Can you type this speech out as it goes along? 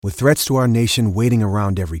With threats to our nation waiting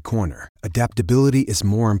around every corner, adaptability is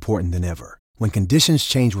more important than ever. When conditions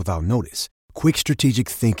change without notice, quick strategic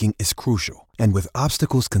thinking is crucial. And with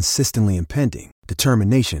obstacles consistently impending,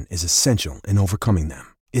 determination is essential in overcoming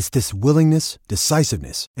them. It's this willingness,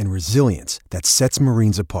 decisiveness, and resilience that sets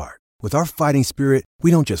Marines apart. With our fighting spirit, we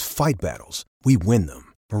don't just fight battles, we win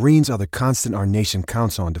them. Marines are the constant our nation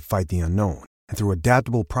counts on to fight the unknown. And through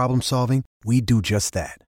adaptable problem solving, we do just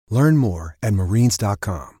that. Learn more at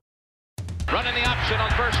marines.com. Running the option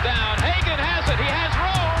on first down. Hagan has it. He has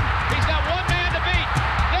room. He's got one man to beat.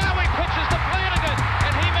 Now he pitches to Flanagan,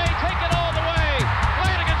 and he may take it all the way.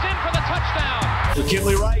 Flanagan's in for the touchdown.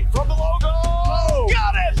 McKinley Wright from the logo. Oh,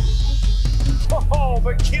 got it! Oh,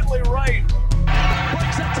 McKinley Wright.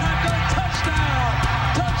 Breaks a tackle. Touchdown.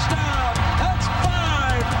 Touchdown. That's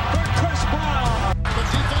 5 for Chris Brown. The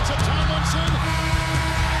defense of Tomlinson.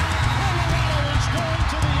 Colorado is going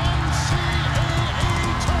to the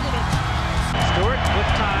NCAA tournament. Stewart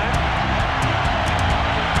with time.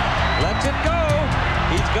 Lets it go.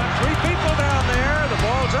 He's got 3 people down there. The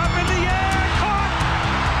ball's up in the air. Caught.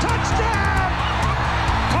 Touchdown.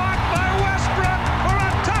 Caught by Westbrook for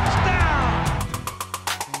a touchdown.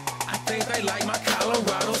 I think they like my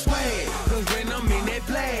Colorado swag. Cause when I'm in that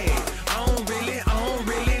play, I don't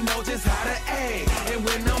really know just how to act. And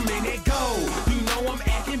when I'm in that go, you know I'm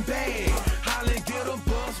acting bad. Holla, get a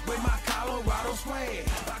bus with my Colorado swag.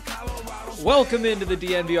 Welcome into the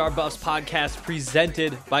DNVR Buffs podcast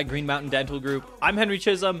presented by Green Mountain Dental Group. I'm Henry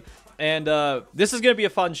Chisholm, and this is going to be a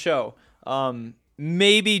fun show.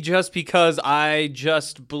 Maybe just because I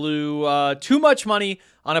just blew too much money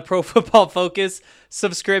on a Pro Football Focus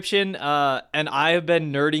subscription, and I have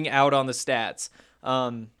been nerding out on the stats.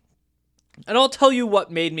 And I'll tell you what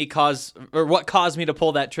caused me to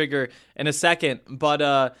pull that trigger in a second.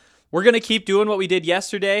 But we're going to keep doing what we did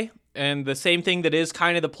yesterday. And the same thing that is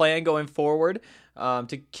kind of the plan going forward,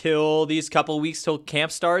 to kill these couple weeks till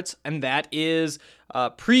camp starts, and that is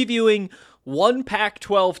previewing one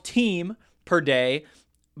Pac-12 team per day,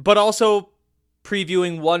 but also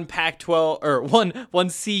previewing one Pac-12 or one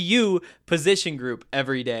CU position group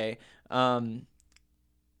every day. I'm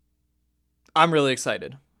really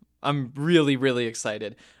excited. I'm really, really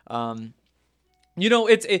excited. You know,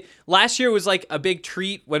 last year was like a big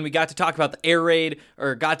treat when we got to talk about the air raid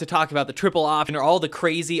or got to talk about the triple option or all the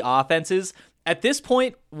crazy offenses. At this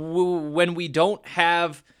point, when we don't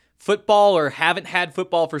have football or haven't had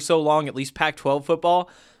football for so long, at least Pac-12 football,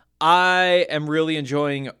 I am really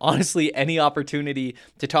enjoying, honestly, any opportunity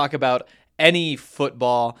to talk about any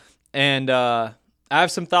football. And I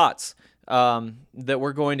have some thoughts that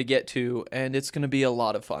we're going to get to, and it's going to be a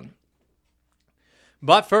lot of fun.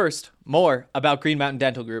 But first, more about Green Mountain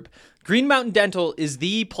Dental Group. Green Mountain Dental is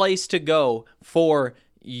the place to go for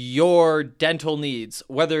your dental needs.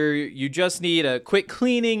 Whether you just need a quick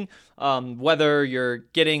cleaning, whether you're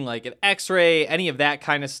getting like an x-ray, any of that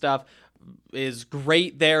kind of stuff is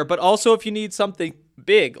great there. But also if you need something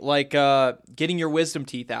big, like getting your wisdom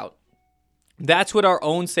teeth out. That's what our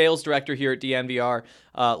own sales director here at DNVR,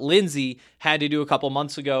 Lindsay, had to do a couple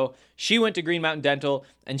months ago. She went to Green Mountain Dental,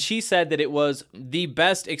 and she said that it was the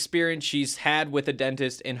best experience she's had with a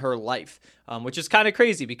dentist in her life, which is kind of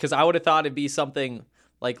crazy because I would have thought it'd be something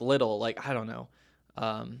like little, like, I don't know.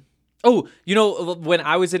 When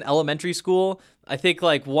I was in elementary school, I think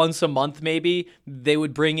like once a month maybe, they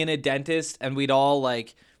would bring in a dentist, and we'd all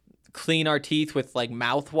like clean our teeth with like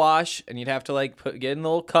mouthwash, and you'd have to like get in a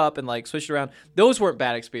little cup and like swish it around. Those weren't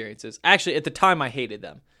bad experiences. Actually, at the time I hated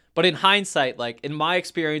them. But in hindsight, like in my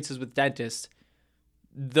experiences with dentists,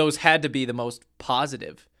 those had to be the most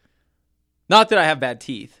positive. Not that I have bad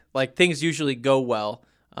teeth. Like things usually go well.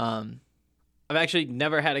 I've actually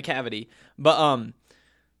never had a cavity, but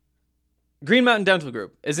Green Mountain Dental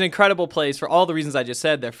Group is an incredible place for all the reasons I just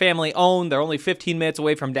said. They're family owned. They're only 15 minutes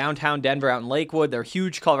away from downtown Denver out in Lakewood. They're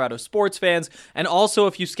huge Colorado sports fans. And also,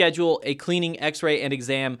 if you schedule a cleaning, x-ray, and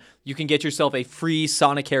exam, you can get yourself a free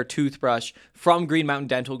Sonicare toothbrush from Green Mountain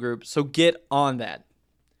Dental Group. So get on that.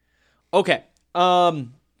 Okay.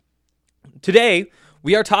 Today,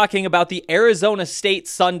 we are talking about the Arizona State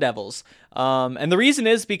Sun Devils. And the reason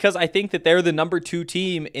is because I think that they're the number 2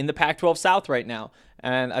 team in the Pac-12 South right now.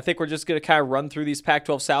 And I think we're just going to kind of run through these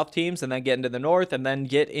Pac-12 South teams and then get into the North and then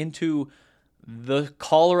get into the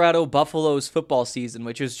Colorado Buffaloes football season,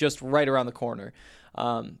 which is just right around the corner.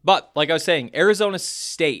 But like I was saying, Arizona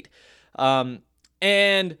State.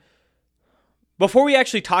 And before we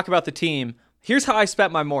actually talk about the team, here's how I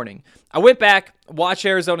spent my morning. I went back, watched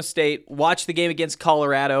Arizona State, watched the game against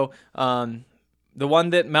Colorado. The one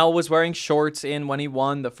that Mel was wearing shorts in when he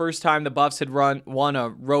won. The first time the Buffs had won a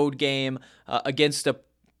road game against a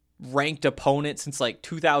ranked opponent since like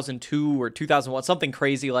 2002 or 2001, something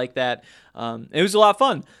crazy like that. It was a lot of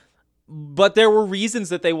fun, but there were reasons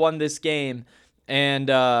that they won this game, and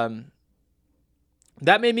that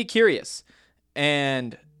made me curious.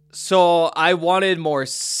 And so I wanted more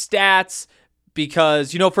stats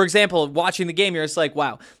because, for example, watching the game, you're just like,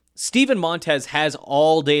 wow, Steven Montez has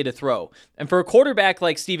all day to throw. And for a quarterback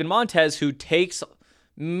like Steven Montez, who takes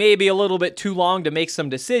maybe a little bit too long to make some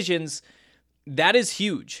decisions, that is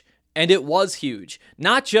huge. And it was huge.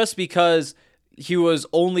 Not just because he was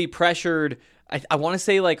only pressured, I want to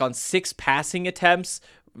say like on 6 passing attempts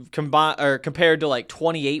compared to like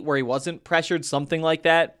 28 where he wasn't pressured, something like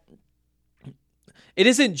that. It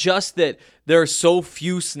isn't just that there are so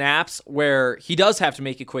few snaps where he does have to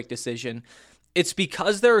make a quick decision. It's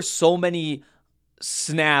because there are so many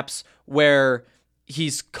snaps where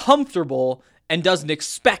he's comfortable and doesn't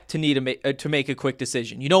expect to need to make a quick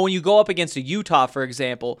decision. When you go up against a Utah, for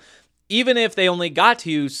example, even if they only got to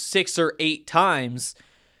you 6 or 8 times,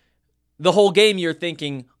 the whole game you're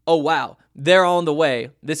thinking, oh wow, they're on the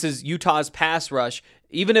way. This is Utah's pass rush.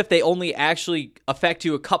 Even if they only actually affect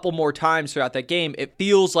you a couple more times throughout that game, it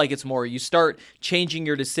feels like it's more. You start changing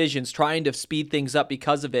your decisions, trying to speed things up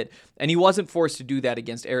because of it. And he wasn't forced to do that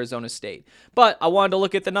against Arizona State. But I wanted to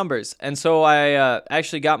look at the numbers. And so I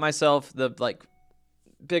actually got myself the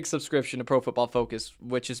big subscription to Pro Football Focus,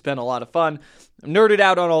 which has been a lot of fun. I'm nerded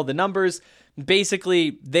out on all the numbers.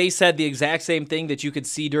 Basically, they said the exact same thing that you could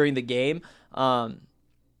see during the game.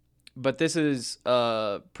 But this is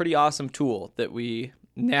a pretty awesome tool that we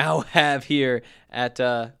now have here at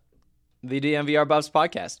the DNVR Buffs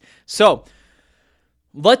podcast. So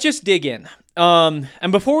let's just dig in. And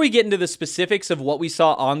before we get into the specifics of what we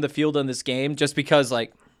saw on the field in this game, just because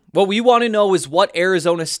what we want to know is what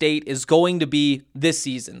Arizona State is going to be this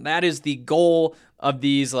season. That is the goal of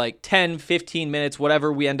these 10, 15 minutes,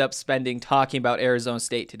 whatever we end up spending talking about Arizona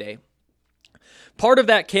State today. Part of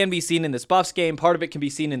that can be seen in this Buffs game. Part of it can be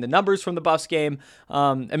seen in the numbers from the Buffs game.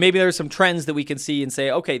 And maybe there's some trends that we can see and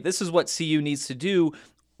say, okay, this is what CU needs to do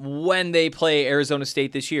when they play Arizona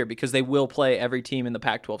State this year, because they will play every team in the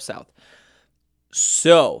Pac-12 South.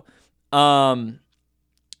 So, let's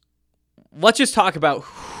just talk about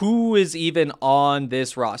who is even on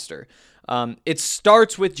this roster. It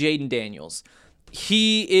starts with Jayden Daniels.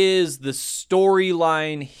 He is the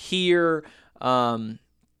storyline here.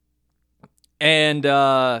 And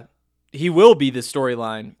he will be the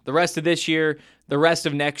storyline the rest of this year, the rest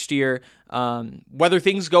of next year. Whether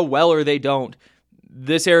things go well or they don't,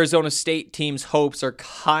 this Arizona State team's hopes are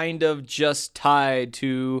kind of just tied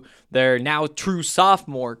to their now true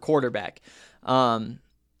sophomore quarterback.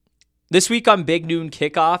 This week on Big Noon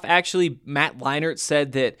Kickoff, actually, Matt Leinart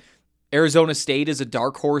said that Arizona State is a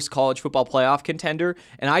dark horse college football playoff contender,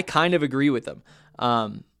 and I kind of agree with him.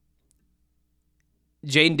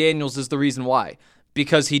 Jayden Daniels is the reason why,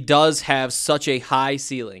 because he does have such a high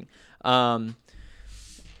ceiling. 6'3",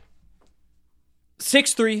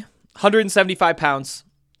 175 pounds,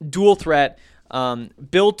 dual threat,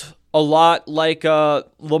 built a lot like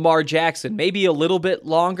Lamar Jackson, maybe a little bit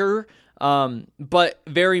longer, but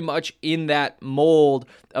very much in that mold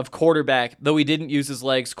of quarterback, though he didn't use his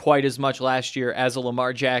legs quite as much last year as a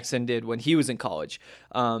Lamar Jackson did when he was in college.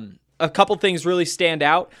 A couple things really stand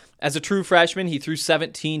out. As a true freshman, he threw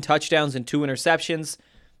 17 touchdowns and 2 interceptions.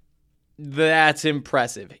 That's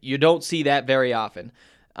impressive. You don't see that very often.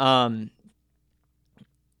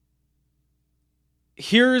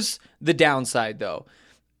 Here's the downside, though.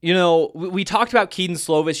 We talked about Kedon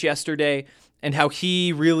Slovis yesterday and how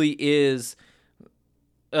he really is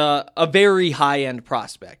a very high-end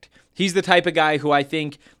prospect. He's the type of guy who I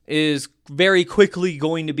think is very quickly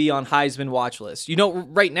going to be on Heisman watch list.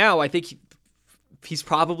 Right now, I think he's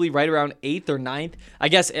probably right around 8th or 9th. I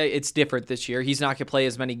guess it's different this year. He's not going to play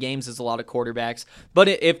as many games as a lot of quarterbacks. But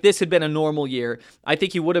if this had been a normal year, I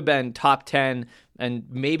think he would have been top 10 and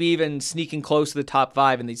maybe even sneaking close to the top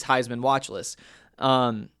 5 in these Heisman watch lists.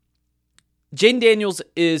 Jayden Daniels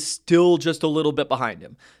is still just a little bit behind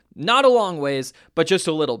him. Not a long ways, but just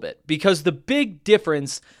a little bit. Because the big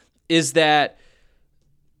difference is that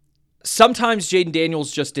sometimes Jayden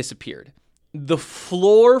Daniels just disappeared. The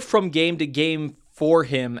floor from game to game for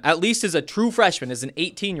him, at least as a true freshman, as an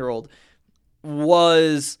 18-year-old,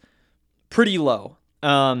 was pretty low.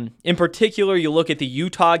 In particular, you look at the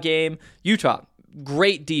Utah game. Utah,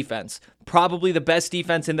 great defense. Probably the best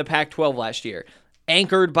defense in the Pac-12 last year.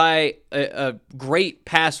 Anchored by a great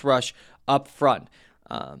pass rush up front.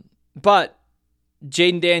 But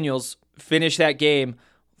Jayden Daniels finished that game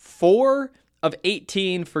 4 of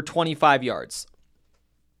 18 for 25 yards.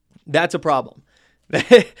 That's a problem.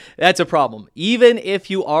 That's a problem. Even if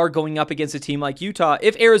you are going up against a team like Utah,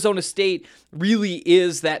 if Arizona State really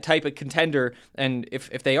is that type of contender, and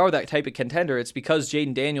if they are that type of contender, it's because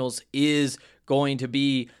Jaden Daniels is going to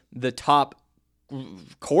be the top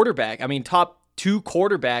quarterback. I mean, top 2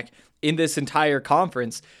 quarterback in this entire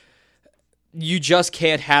conference. You just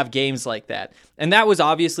can't have games like that. And that was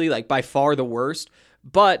obviously like by far the worst,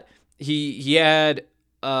 but he had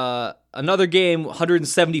another game,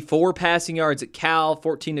 174 passing yards at Cal,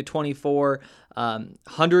 14-24,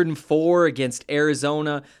 104 against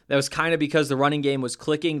Arizona. That was kind of because the running game was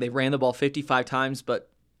clicking. They ran the ball 55 times, but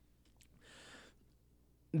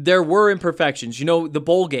there were imperfections. You know, the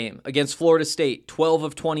bowl game against Florida State, 12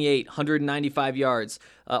 of 28, 195 yards.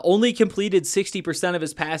 Only completed 60% of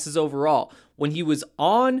his passes overall. When he was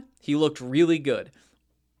on, he looked really good.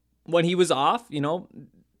 When he was off, you know,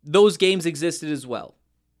 those games existed as well.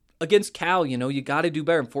 Against Cal, you know, you got to do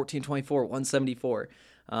better. 14-24, 174.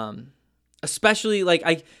 Especially,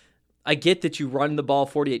 like, I get that you run the ball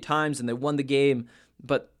 48 times and they won the game,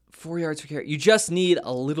 but 4 yards per carry. You just need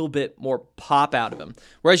a little bit more pop out of him.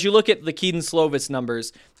 Whereas you look at the Kedon Slovis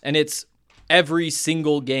numbers, and it's every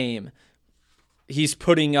single game he's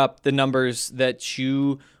putting up the numbers that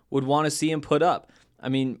you would want to see him put up. I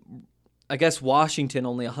mean, I guess Washington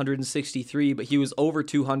only 163, but he was over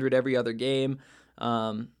 200 every other game.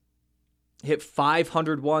 Hit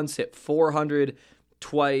 500 once, hit 400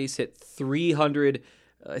 twice, hit 300,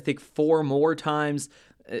 I think 4 more times,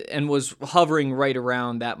 and was hovering right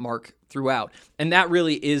around that mark throughout. And that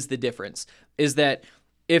really is the difference, is that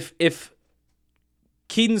if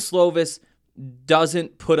Kedon Slovis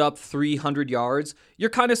doesn't put up 300 yards, you're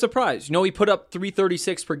kind of surprised. You know, he put up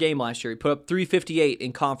 336 per game last year. He put up 358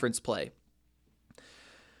 in conference play.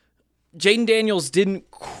 Jaden Daniels didn't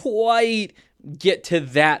quite get to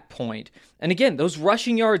that point. And again, those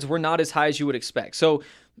rushing yards were not as high as you would expect. So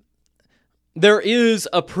there is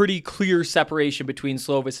a pretty clear separation between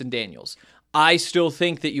Slovis and Daniels. I still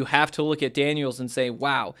think that you have to look at Daniels and say,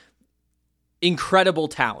 wow, incredible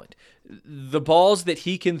talent. The balls that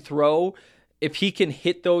he can throw, if he can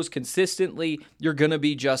hit those consistently, you're going to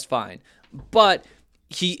be just fine. But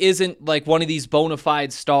he isn't like one of these bona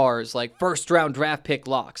fide stars, like first-round draft pick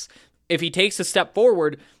locks. If he takes a step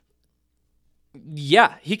forward,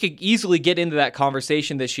 yeah, he could easily get into that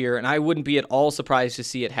conversation this year, and I wouldn't be at all surprised to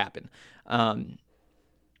see it happen.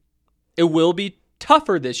 It will be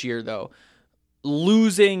tougher this year, though.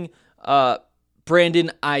 Losing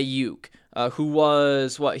Brandon Ayuk, who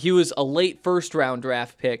was, he was a late first-round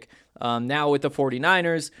draft pick, now with the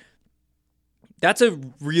 49ers. That's a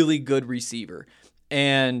really good receiver.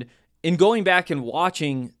 And in going back and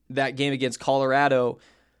watching that game against Colorado,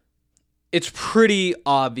 it's pretty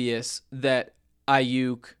obvious that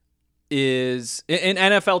Ayuk is an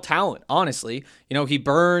NFL talent, honestly. You know, he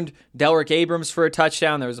burned Delrick Abrams for a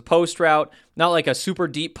touchdown. There was a post route, not like a super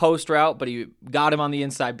deep post route, but he got him on the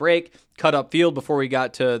inside break, cut up field before he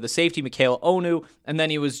got to the safety, Mikhail Onu, and then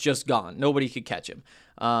he was just gone. Nobody could catch him.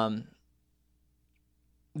 More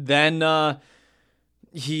than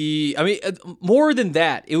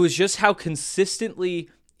that, it was just how consistently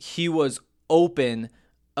he was open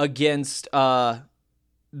against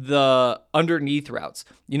the underneath routes.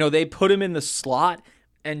 You know, they put him in the slot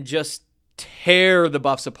and just tear the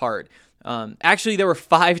Buffs apart. Actually, there were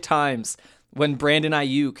 5 times when Brandon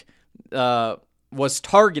Ayuk was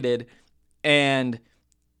targeted, and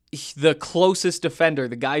the closest defender,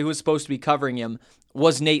 the guy who was supposed to be covering him,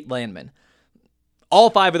 was Nate Landman. All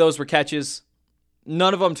 5 of those were catches.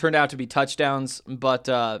 None of them turned out to be touchdowns, but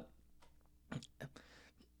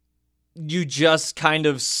you just kind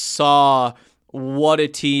of saw what a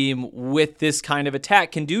team with this kind of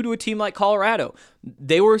attack can do to a team like Colorado.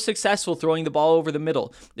 They were successful throwing the ball over the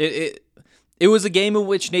middle. It was a game in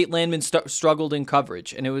which Nate Landman struggled in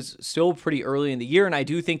coverage, and it was still pretty early in the year, and I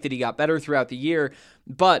do think that he got better throughout the year,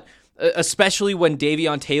 but especially when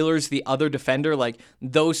Davion Taylor's the other defender, like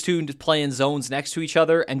those two play in zones next to each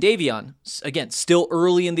other, and Davion, again, still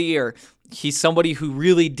early in the year, he's somebody who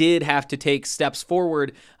really did have to take steps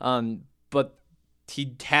forward, but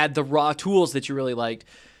he had the raw tools that you really liked.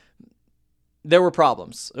 There were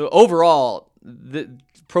problems. Overall, the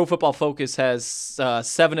Pro Football Focus has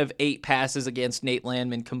 7 of 8 passes against Nate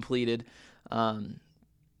Landman completed.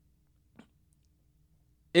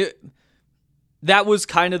 That was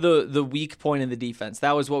kind of the weak point in the defense.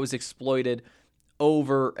 That was what was exploited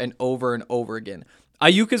over and over and over again.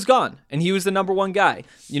 Ayuk is gone, and he was the number 1 guy.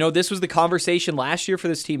 You know, this was the conversation last year for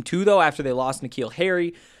this team too, though, after they lost N'Keal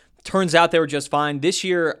Harry. Turns out they were just fine. This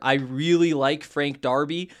year, I really like Frank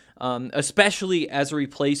Darby, especially as a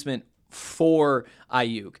replacement for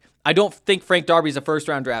Ayuk. I don't think Frank Darby's a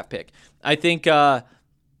first-round draft pick. I think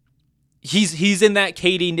he's in that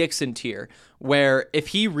KD Nixon tier, where if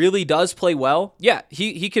he really does play well, yeah,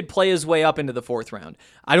 he could play his way up into the 4th round.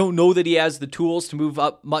 I don't know that he has the tools to move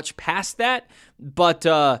up much past that, but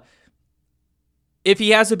if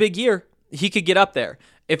he has a big year, he could get up there.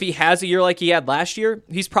 If he has a year like he had last year,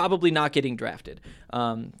 he's probably not getting drafted.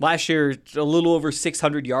 Last year, a little over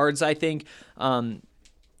 600 yards, I think.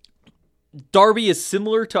 Darby is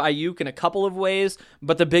similar to Ayuk in a couple of ways,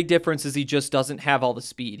 but the big difference is he just doesn't have all the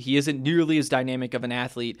speed. He isn't nearly as dynamic of an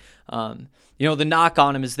athlete. The knock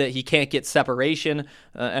on him is that he can't get separation,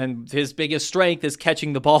 and his biggest strength is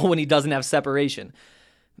catching the ball when he doesn't have separation.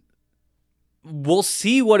 We'll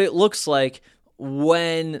see what it looks like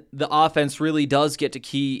when the offense really does get to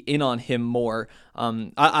key in on him more.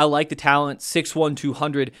 I like the talent, 6'1",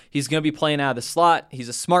 200. He's going to be playing out of the slot. He's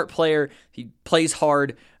a smart player. He plays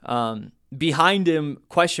hard. Behind him,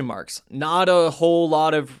 question marks. Not a whole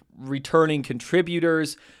lot of returning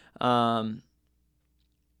contributors. I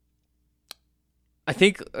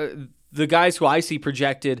think the guys who I see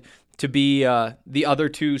projected to be the other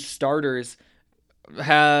 2 starters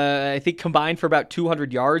I think combined for about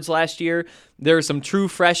 200 yards last year. There are some true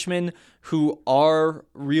freshmen who are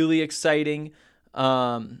really exciting.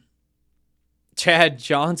 Chad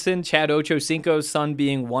Ochocinco's son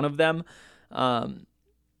being one of them.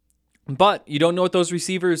 But you don't know what those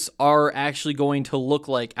receivers are actually going to look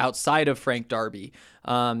like outside of Frank Darby.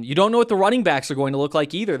 You don't know what the running backs are going to look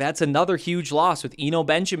like either. That's another huge loss with Eno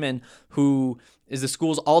Benjamin, who is the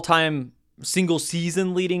school's all-time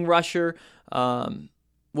single-season leading rusher.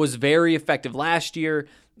 Was very effective last year.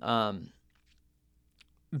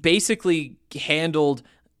 Basically handled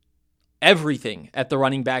everything at the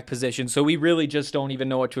running back position. So we really just don't even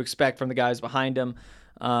know what to expect from the guys behind him.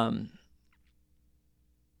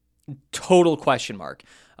 Total question mark.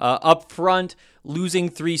 Up front, losing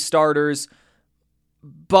 3 starters,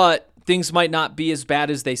 but things might not be as bad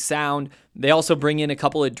as they sound. They also bring in a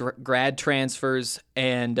couple of grad transfers,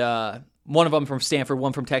 and one of them from Stanford,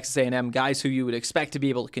 one from Texas A&M, guys who you would expect to be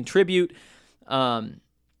able to contribute.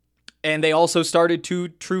 And they also started 2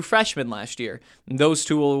 true freshmen last year. And those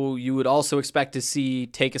 2 you would also expect to see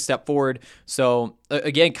take a step forward. So,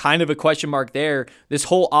 again, kind of a question mark there. This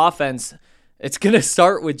whole offense, it's going to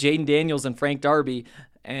start with Jaden Daniels and Frank Darby,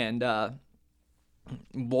 and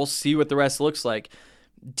we'll see what the rest looks like.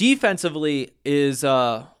 Defensively is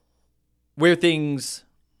where things,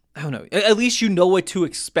 I don't know, at least you know what to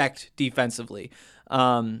expect defensively.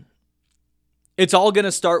 It's all going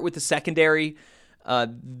to start with the secondary.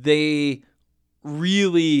 They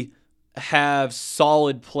really have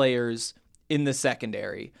solid players in the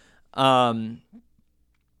secondary. Honestly,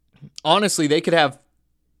 they could have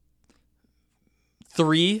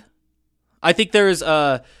 3. I think there's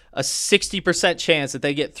a 60% chance that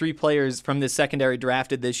they get 3 players from this secondary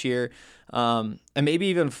drafted this year. And maybe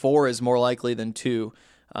even 4 is more likely than 2.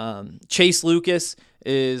 Chase Lucas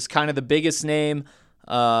is kind of the biggest name.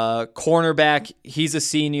 Cornerback, he's a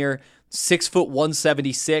senior, 6',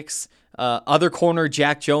 176. Other corner,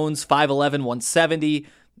 Jack Jones, 5'11", 170.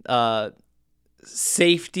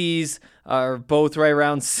 Safeties are both right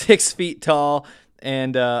around 6 feet tall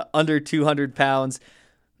and under 200 pounds.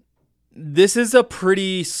 This is a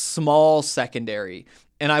pretty small secondary,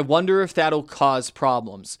 and I wonder if that'll cause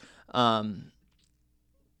problems. And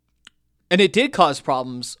it did cause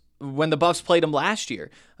problems when the Buffs played him last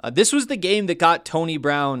year. This was the game that got Tony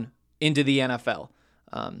Brown into the NFL.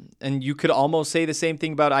 And you could almost say the same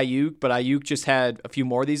thing about Ayuk, but Ayuk just had a few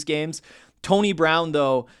more of these games. Tony Brown,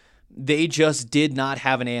 though, they just did not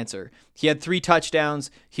have an answer. He had 3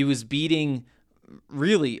 touchdowns. He was beating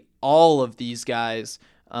really all of these guys.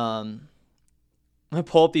 I'm going to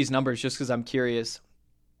pull up these numbers just because I'm curious.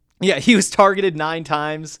 Yeah, he was targeted 9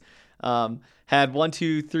 times. Had 1,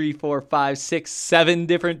 2, 3, 4, 5, 6, 7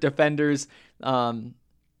 different defenders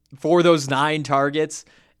for those 9 targets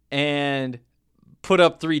and put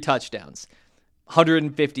up 3 touchdowns,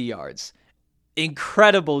 150 yards.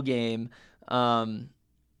 Incredible game.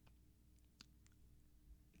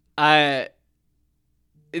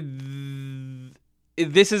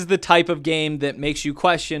 This is the type of game that makes you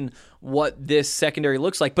question what this secondary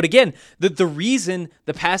looks like. But again, the reason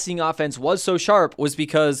the passing offense was so sharp was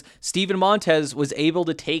because Steven Montez was able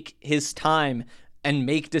to take his time and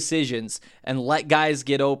make decisions and let guys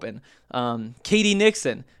get open. KD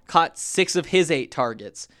Nixon caught 6 of his 8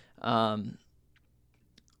 targets.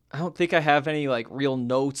 I don't think I have any real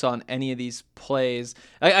notes on any of these plays.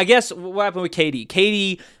 I guess what happened with KD?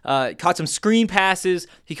 KD caught some screen passes.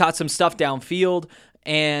 He caught some stuff downfield.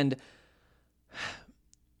 And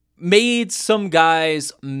made some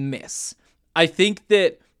guys miss. I think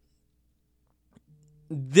that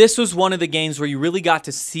this was one of the games where you really got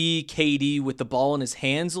to see KD with the ball in his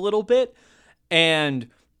hands a little bit and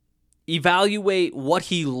evaluate what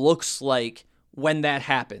he looks like when that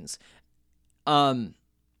happens.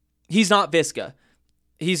 He's not Visca.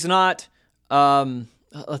 He's not,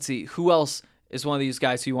 let's see, who else is one of these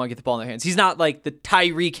guys who you want to get the ball in their hands? He's not like the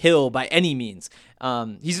Tyreek Hill by any means.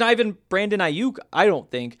 He's not even Brandon Ayuk, I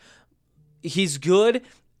don't think. He's good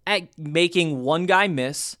at making one guy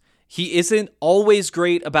miss. He isn't always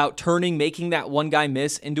great about making that one guy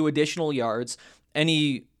miss into additional yards, and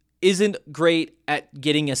he isn't great at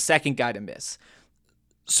getting a second guy to miss.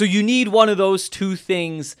 So you need one of those two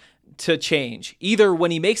things to change. Either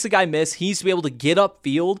when he makes a guy miss, he needs to be able to get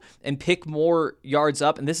upfield and pick more yards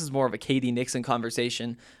up, and this is more of a KD Nixon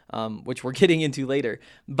conversation, which we're getting into later,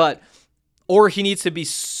 or he needs to be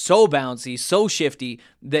so bouncy, so shifty,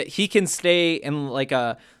 that he can stay in like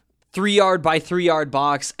a 3-yard by 3-yard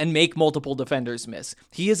box and make multiple defenders miss.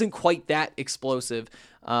 He isn't quite that explosive.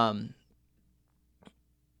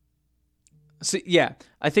 So yeah,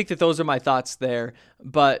 I think that those are my thoughts there.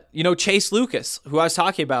 But, Chase Lucas, who I was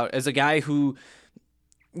talking about, as a guy who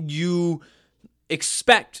you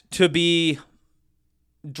expect to be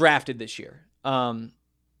drafted this year.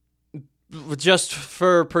 Just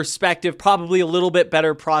for perspective, probably a little bit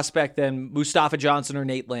better prospect than Mustafa Johnson or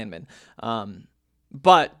Nate Landman.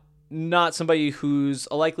 But not somebody who's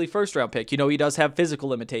a likely first-round pick. He does have physical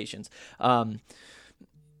limitations. In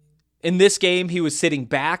this game, he was sitting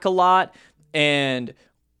back a lot and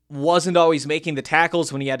wasn't always making the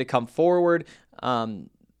tackles when he had to come forward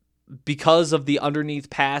because of the underneath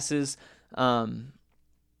passes. How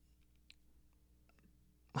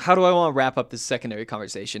do I want to wrap up this secondary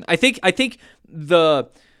conversation? I think the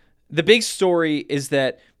big story is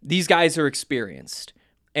that these guys are experienced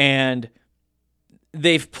and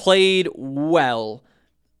they've played well,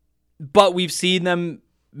 but we've seen them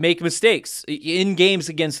make mistakes in games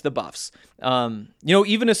against the Buffs. Even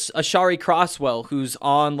Ashari Crosswell, who's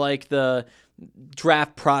on like the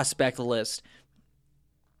draft prospect list,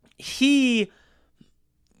 he's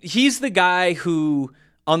the guy who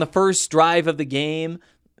on the first drive of the game,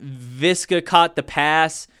 Visca caught the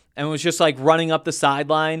pass and was just like running up the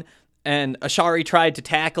sideline, and Ashari tried to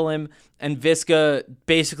tackle him, and Visca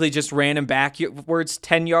basically just ran him backwards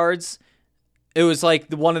 10 yards. It was like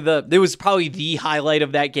it was probably the highlight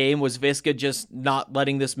of that game was Visca just not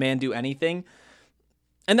letting this man do anything.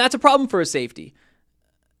 And that's a problem for a safety.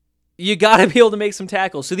 You got to be able to make some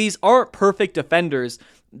tackles. So these aren't perfect defenders,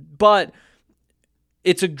 but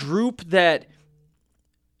it's a group that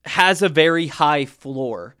has a very high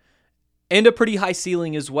floor and a pretty high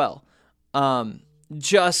ceiling as well. I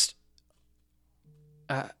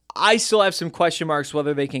still have some question marks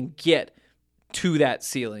whether they can get to that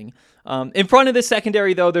ceiling. In front of the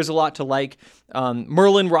secondary, though, there's a lot to like.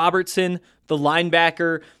 Merlin Robertson, the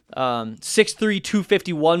linebacker, 6'3",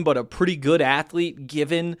 251, but a pretty good athlete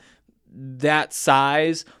given that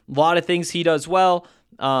size. A lot of things he does well.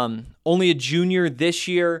 Only a junior this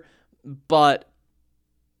year, but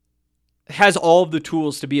has all of the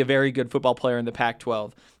tools to be a very good football player in the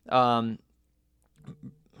Pac-12.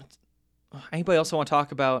 Anybody else I want to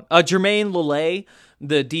talk about? Jermaine Lele,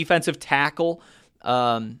 the defensive tackle.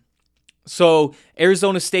 So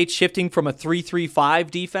Arizona State shifting from a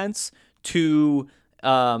 3-3-5 defense to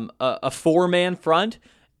a four-man front.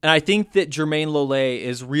 And I think that Jermaine Lele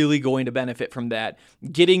is really going to benefit from that.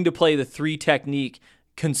 Getting to play the 3 technique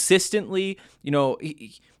consistently.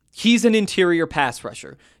 He's an interior pass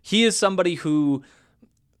rusher. He is somebody who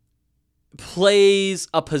plays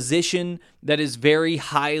a position that is very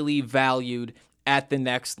highly valued at the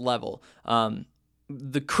next level.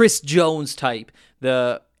 The Chris Jones type,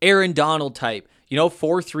 the Aaron Donald type,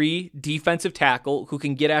 4-3 defensive tackle who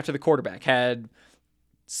can get after the quarterback. Had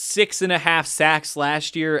 6.5 sacks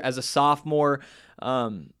last year as a sophomore.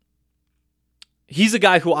 He's a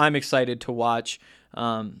guy who I'm excited to watch.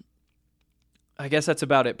 I guess that's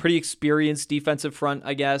about it. Pretty experienced defensive front,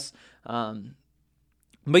 I guess.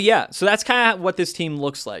 But yeah, so that's kind of what this team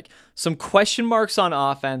looks like. Some question marks on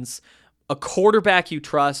offense, a quarterback you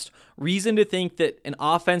trust, reason to think that an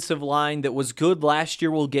offensive line that was good last year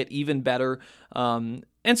will get even better, and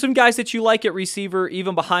some guys that you like at receiver,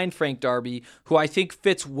 even behind Frank Darby, who I think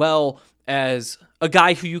fits well as a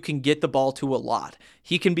guy who you can get the ball to a lot.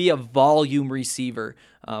 He can be a volume receiver,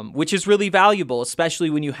 which is really valuable,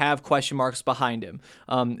 especially when you have question marks behind him.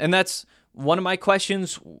 And that's one of my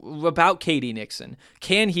questions about KD Nixon.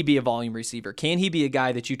 Can he be a volume receiver? Can he be a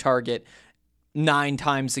guy that you target 9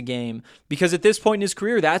 times a game, because at this point in his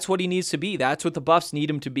career, that's what he needs to be. That's what the Buffs need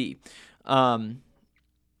him to be. Frank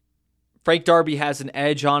Darby has an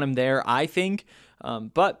edge on him there, I think,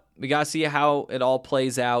 but we got to see how it all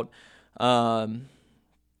plays out. And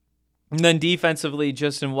then defensively,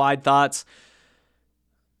 just in wide thoughts,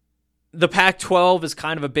 the Pac-12 is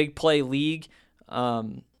kind of a big play league.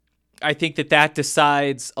 I think that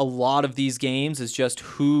decides a lot of these games, is just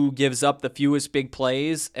who gives up the fewest big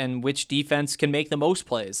plays and which defense can make the most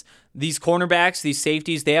plays. These cornerbacks, these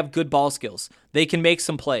safeties, they have good ball skills. They can make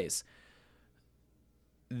some plays.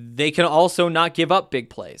 They can also not give up big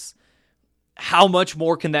plays. How much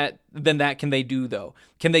more can they do, though?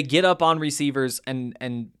 Can they get up on receivers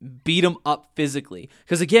and beat them up physically?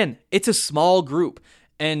 Because again, it's a small group.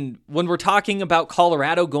 And when we're talking about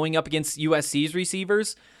Colorado going up against USC's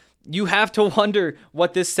receivers, you have to wonder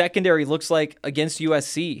what this secondary looks like against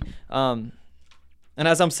USC. And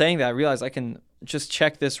as I'm saying that, I realize I can just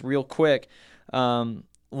check this real quick.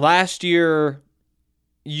 Last year,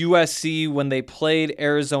 USC, when they played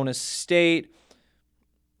Arizona State,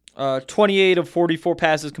 28 of 44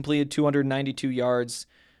 passes completed, 292 yards.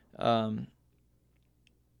 So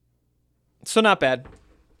not bad.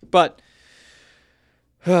 But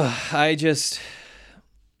I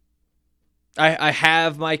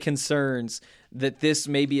have my concerns that this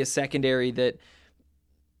may be a secondary that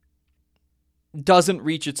doesn't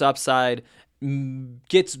reach its upside,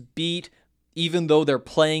 gets beat even though they're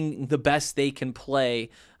playing the best they can play,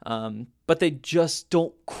 but they just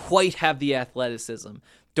don't quite have the athleticism,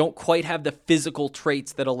 don't quite have the physical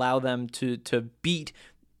traits that allow them to beat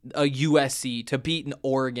a USC, to beat an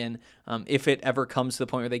Oregon, if it ever comes to the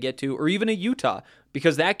point where they get to, or even a Utah,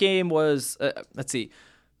 because that game was, let's see,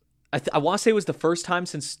 I want to say it was the first time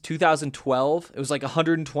since 2012. It was like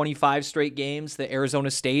 125 straight games that Arizona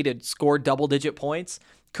State had scored double-digit points.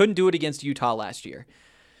 Couldn't do it against Utah last year.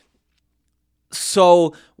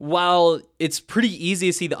 So while it's pretty easy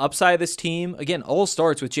to see the upside of this team, again, all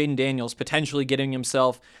starts with Jayden Daniels potentially getting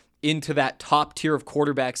himself into that top tier of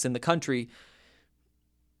quarterbacks in the country.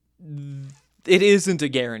 It isn't a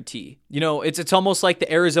guarantee. You know, it's almost like the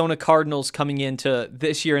Arizona Cardinals coming into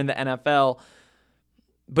this year in the NFL,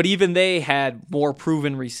 but even they had more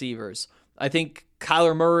proven receivers. I think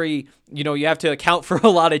Kyler Murray, you know, you have to account for a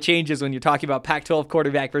lot of changes when you're talking about Pac-12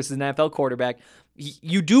 quarterback versus an NFL quarterback.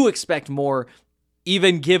 You do expect more,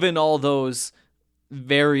 even given all those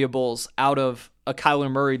variables, out of a Kyler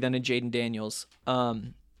Murray than a Jayden Daniels.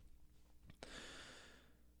 But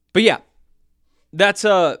yeah, that's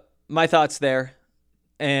my thoughts there.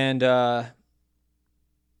 And that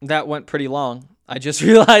went pretty long. I just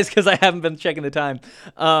realized because I haven't been checking the time.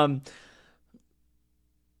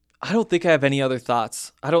 I don't think I have any other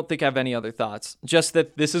thoughts. Just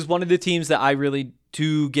that this is one of the teams that I really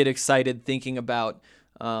do get excited thinking about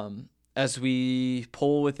as we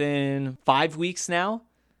pull within 5 weeks now.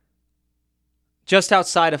 Just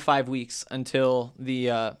outside of 5 weeks until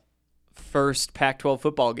the first Pac-12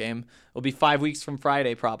 football game. It'll be 5 weeks from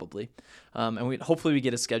Friday probably. And hopefully we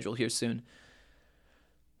get a schedule here soon.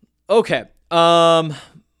 Okay.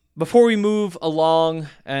 Before we move along,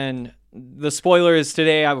 and the spoiler is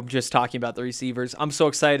today I'm just talking about the receivers. I'm so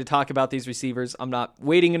excited to talk about these receivers. I'm not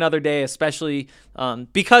waiting another day, especially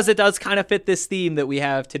because it does kind of fit this theme that we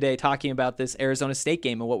have today, talking about this Arizona State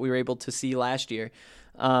game and what we were able to see last year.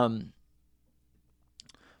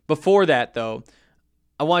 Before that, though,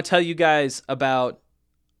 I want to tell you guys about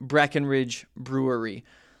Breckenridge Brewery.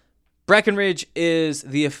 Breckenridge is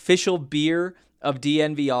the official beer of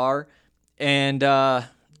DNVR, and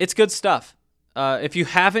it's good stuff. If you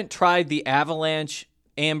haven't tried the Avalanche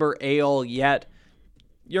Amber Ale yet,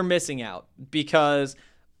 you're missing out, because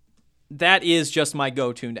that is just my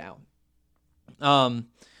go-to now.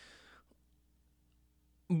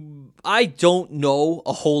 I don't know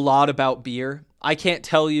a whole lot about beer. I can't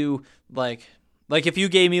tell you, like if you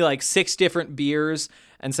gave me like 6 different beers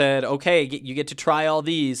and said, okay, you get to try all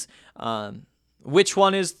these, which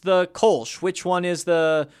one is the Kolsch? Which one is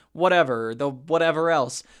the whatever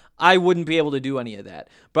else? I wouldn't be able to do any of that.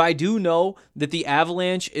 But I do know that the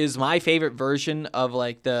Avalanche is my favorite version of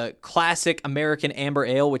like the classic American Amber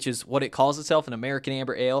Ale, which is what it calls itself, an American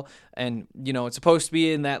Amber Ale. And, you know, it's supposed to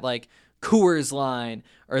be in that like Coors line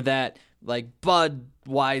or that like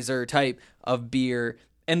Budweiser type of beer.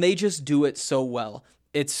 And they just do it so well.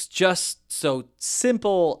 It's just so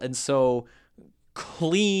simple and so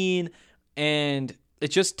clean, and it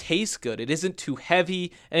just tastes good. It isn't too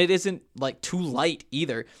heavy, and it isn't like too light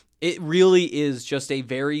either. It really is just a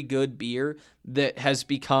very good beer that has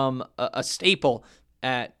become a staple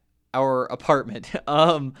at our apartment.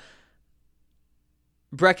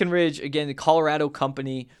 Breckenridge, again, the Colorado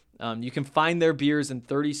company. You can find their beers in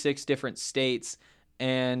 36 different states.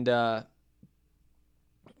 And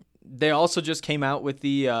they also just came out with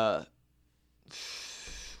the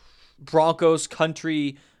Broncos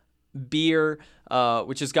Country beer,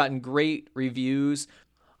 which has gotten great reviews.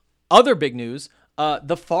 Other big news,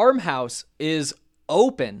 the Farmhouse is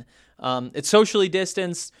open. It's socially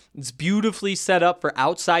distanced. It's beautifully set up for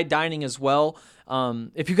outside dining as well.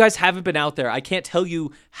 If you guys haven't been out there, I can't tell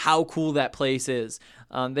you how cool that place is.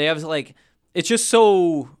 They have like, it's just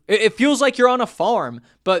so, it feels like you're on a farm,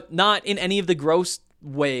 but not in any of the gross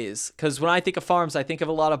ways. Because when I think of farms, I think of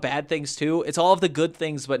a lot of bad things too. It's all of the good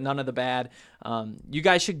things, but none of the bad. You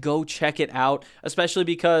guys should go check it out, especially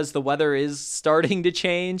because the weather is starting to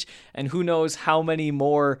change, and who knows how many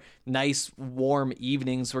more nice, warm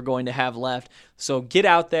evenings we're going to have left. So get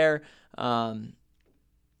out there. And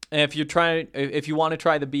if you want to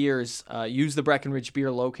try the beers, use the Breckenridge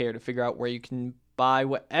Beer Locator to figure out where you can buy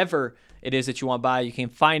whatever it is that you want to buy. You can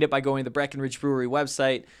find it by going to the Breckenridge Brewery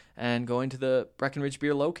website and going to the Breckenridge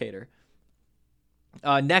Beer Locator.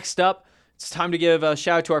 Next up, it's time to give a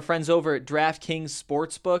shout out to our friends over at DraftKings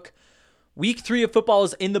Sportsbook. Week 3 of football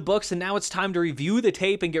is in the books, and now it's time to review the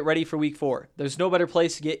tape and get ready for Week 4. There's no better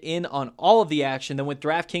place to get in on all of the action than with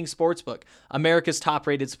DraftKings Sportsbook, America's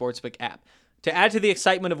top-rated sportsbook app. To add to the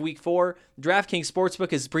excitement of Week 4, DraftKings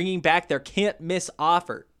Sportsbook is bringing back their can't-miss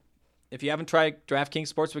offer. If you haven't tried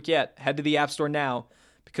DraftKings Sportsbook yet, head to the App Store now,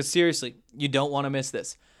 because seriously, you don't want to miss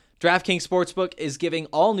this. DraftKings Sportsbook is giving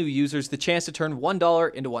all new users the chance to turn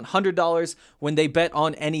 $1 into $100 when they bet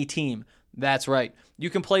on any team. That's right.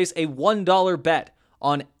 You can place a $1 bet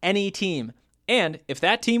on any team, and if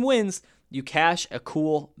that team wins, you cash a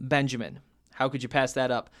cool Benjamin. How could you pass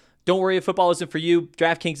that up? Don't worry if football isn't for you.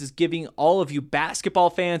 DraftKings is giving all of you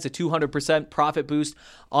basketball fans a 200% profit boost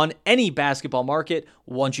on any basketball market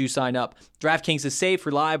once you sign up. DraftKings is safe,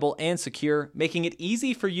 reliable, and secure, making it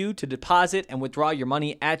easy for you to deposit and withdraw your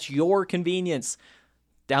money at your convenience.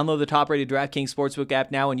 Download the top-rated DraftKings Sportsbook app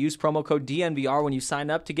now and use promo code DNVR when you sign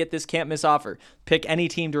up to get this can't-miss offer. Pick any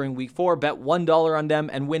team during Week 4, bet $1 on them,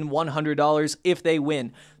 and win $100 if they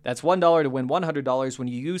win. That's $1 to win $100 when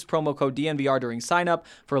you use promo code DNVR during sign-up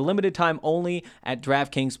for a limited time only at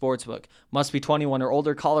DraftKings Sportsbook. Must be 21 or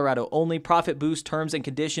older, Colorado only. Profit boost terms and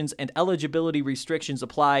conditions and eligibility restrictions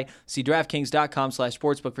apply. See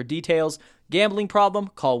DraftKings.com/sportsbook for details. Gambling problem?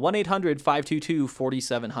 Call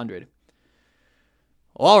 1-800-522-4700.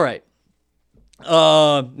 All right.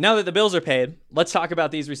 Now that the bills are paid, let's talk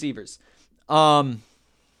about these receivers. Where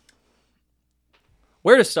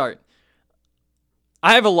to start?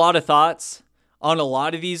 I have a lot of thoughts on a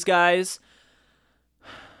lot of these guys,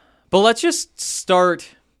 but let's just start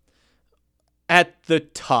at the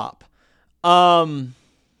top. I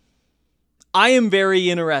am very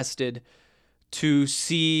interested to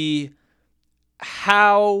see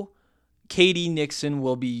how K.D. Nixon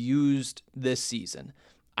will be used this season.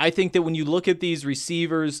 I think that when you look at these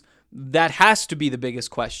receivers, that has to be the biggest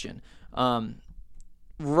question.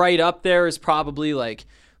 Right up there is probably like,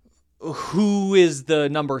 who is the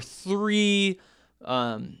number 3?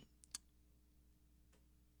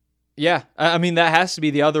 Yeah, I mean, that has to be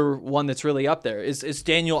the other one that's really up there. Is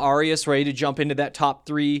Daniel Arias ready to jump into that top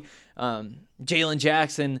 3? Jalen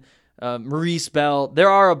Jackson, Maurice Bell. There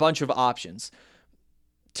are a bunch of options.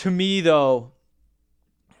 To me, though,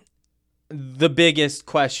 the biggest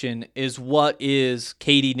question is what is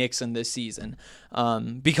K.D. Nixon this season?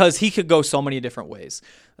 Because he could go so many different ways.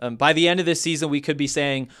 By the end of this season, we could be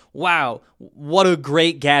saying, wow, what a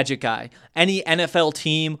great gadget guy. Any NFL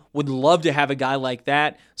team would love to have a guy like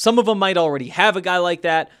that. Some of them might already have a guy like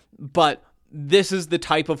that, but this is the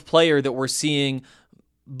type of player that we're seeing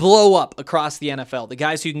blow up across the NFL. The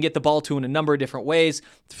guys who you can get the ball to in a number of different ways,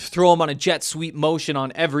 throw them on a jet sweep motion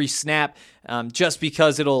on every snap, just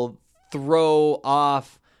because it'll throw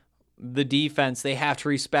off the defense. They have to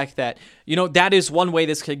respect that. That is one way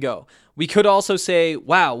this could go. We could also say,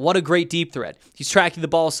 wow, what a great deep threat. He's tracking the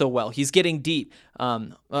ball so well. He's getting deep.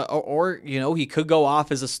 Or he could go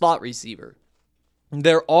off as a slot receiver.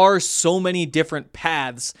 There are so many different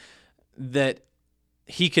paths that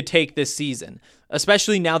he could take this season,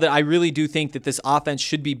 especially now that I really do think that this offense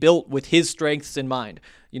should be built with his strengths in mind.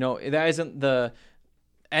 That isn't the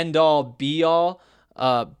end-all, be-all,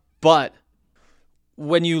 but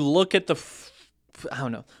when you look at I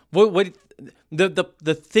don't know, what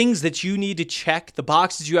the things that you need to check, the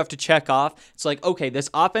boxes you have to check off. It's like, okay, this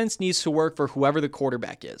offense needs to work for whoever the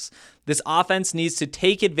quarterback is. This offense needs to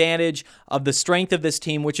take advantage of the strength of this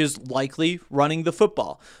team, which is likely running the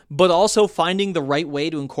football. But also finding the right way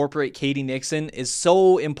to incorporate Katie Nixon is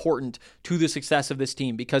so important to the success of this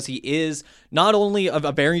team, because he is not only a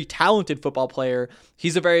very talented football player,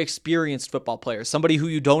 he's a very experienced football player, somebody who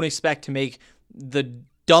you don't expect to make the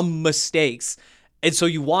dumb mistakes. And so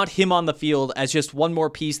you want him on the field as just one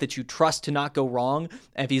more piece that you trust to not go wrong.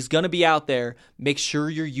 And if he's going to be out there, make sure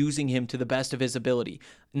you're using him to the best of his ability.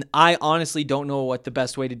 And I honestly don't know what the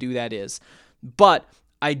best way to do that is. But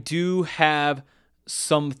I do have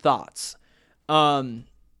some thoughts. I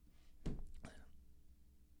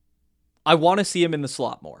want to see him in the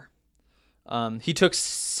slot more. He took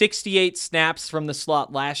 68 snaps from the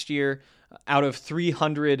slot last year out of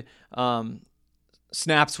 300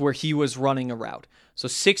 snaps where he was running a route. So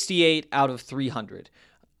 68 out of 300.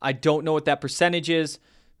 I don't know what that percentage is,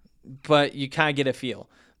 but you kind of get a feel.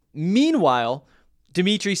 Meanwhile,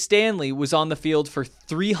 Dimitri Stanley was on the field for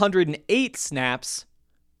 308 snaps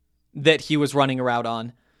that he was running a route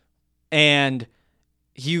on, and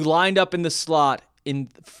he lined up in the slot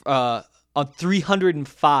on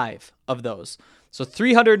 305 of those. So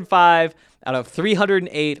 305 out of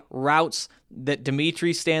 308 routes that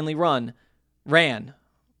Dimitri Stanley ran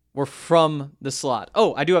were from the slot.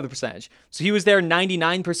 Oh, I do have the percentage. So he was there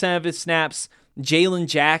 99% of his snaps. Jalen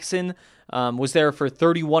Jackson was there for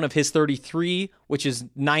 31 of his 33, which is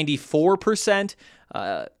 94%.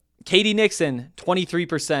 Katie Nixon,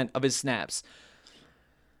 23% of his snaps.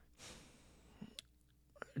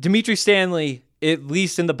 Dimitri Stanley, at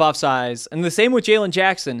least in the Buffs' eyes, and the same with Jalen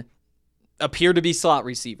Jackson, appear to be slot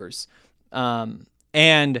receivers.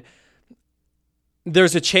 And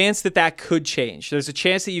there's a chance that could change. There's a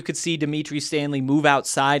chance that you could see Dimitri Stanley move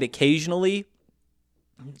outside occasionally.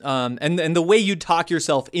 And the way you talk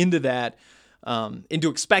yourself into that, into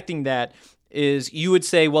expecting that, is you would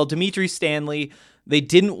say, well, Dimitri Stanley, they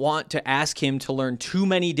didn't want to ask him to learn too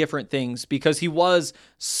many different things because he was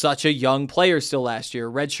such a young player still last year,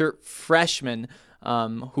 redshirt freshman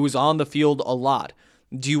who's on the field a lot.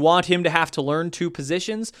 Do you want him to have to learn two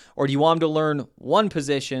positions, or do you want him to learn one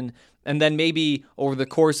position and then maybe over the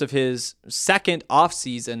course of his second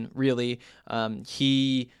offseason, really,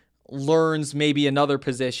 he learns maybe another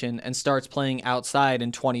position and starts playing outside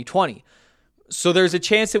in 2020? So there's a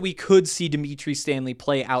chance that we could see Dimitri Stanley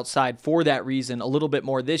play outside for that reason a little bit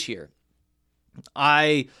more this year.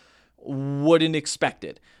 I wouldn't expect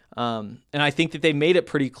it. And I think that they made it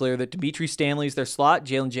pretty clear that Dimitri Stanley's their slot.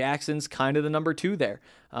 Jalen Jackson's kind of the number two there.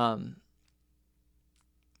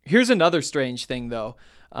 Here's another strange thing, though.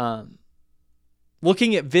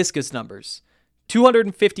 Looking at Viska's numbers,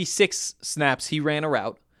 256 snaps he ran a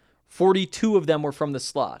route. 42 of them were from the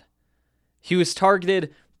slot. He was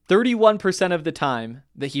targeted 31% of the time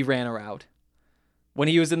that he ran a route. When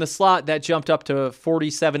he was in the slot, that jumped up to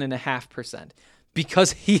 47.5%.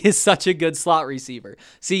 Because he is such a good slot receiver.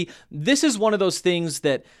 See, this is one of those things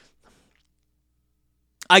that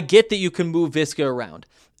I get that you can move Viska around.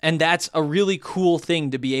 And that's a really cool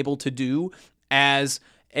thing to be able to do as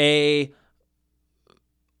a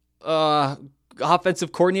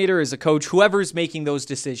offensive coordinator, as a coach, whoever's making those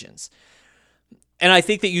decisions. And I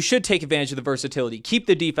think that you should take advantage of the versatility. Keep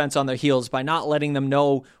the defense on their heels by not letting them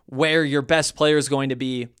know where your best player is going to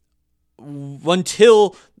be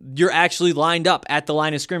until you're actually lined up at the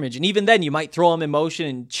line of scrimmage. And even then, you might throw them in motion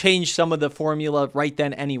and change some of the formula right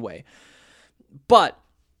then anyway. But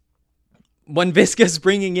when Viska's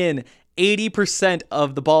bringing in 80%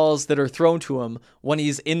 of the balls that are thrown to him when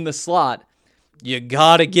he's in the slot, you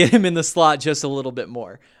got to get him in the slot just a little bit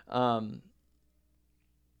more.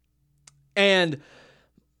 And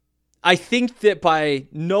I think that by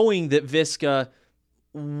knowing that Viska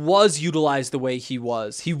was utilized the way he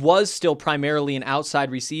was still primarily an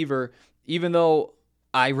outside receiver, even though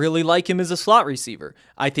I really like him as a slot receiver.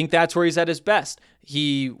 I think that's where he's at his best.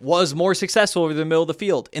 He was more successful over the middle of the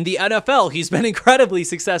field. In the NFL, he's been incredibly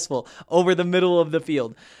successful over the middle of the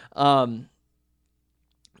field.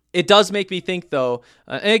 It does make me think, though,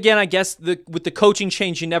 and again, I guess with the coaching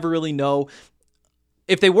change, you never really know.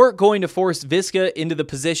 If they weren't going to force Viska into the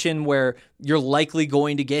position where you're likely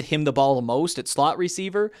going to get him the ball the most at slot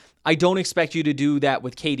receiver, I don't expect you to do that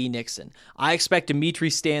with Katie Nixon. I expect Dimitri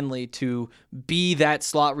Stanley to be that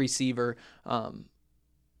slot receiver on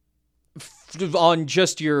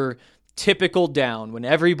just your typical down, when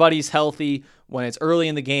everybody's healthy, when it's early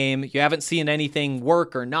in the game, you haven't seen anything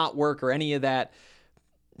work or not work or any of that.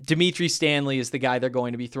 Dimitri Stanley is the guy they're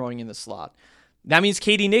going to be throwing in the slot. That means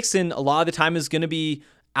Katie Nixon, a lot of the time, is going to be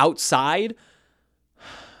outside.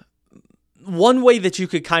 One way that you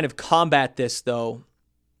could kind of combat this, though,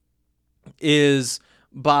 is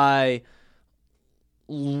by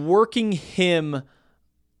working him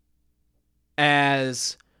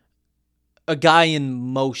as a guy in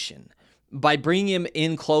motion, by bringing him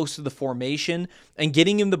in close to the formation and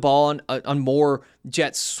getting him the ball on more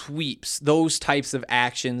jet sweeps, those types of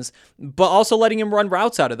actions, but also letting him run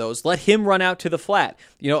routes out of those. Let him run out to the flat,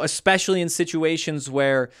 especially in situations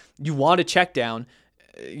where you want a check down.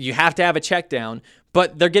 You have to have a check down,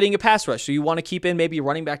 but they're getting a pass rush, so you want to keep in maybe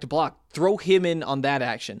running back to block. Throw him in on that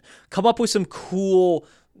action. Come up with some cool,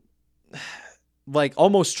 like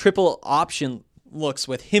almost triple option looks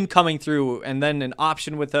with him coming through, and then an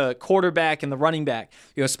option with a quarterback and the running back,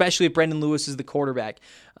 especially if Brendan Lewis is the quarterback.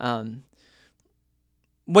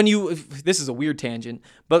 This is a weird tangent,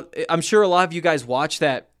 but I'm sure a lot of you guys watched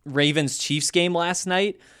that Ravens-Chiefs game last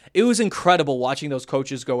night. It was incredible watching those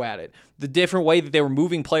coaches go at it. The different way that they were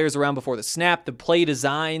moving players around before the snap, the play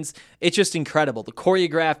designs, it's just incredible. The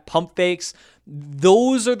choreographed pump fakes,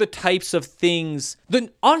 those are the types of things.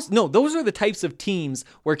 Those are the types of teams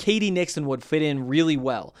where KD Nixon would fit in really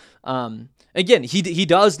well. Again, he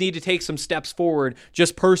does need to take some steps forward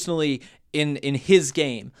just personally in his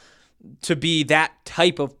game to be that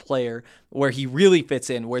type of player where he really fits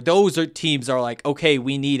in, where those teams are like, okay,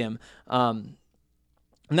 we need him. And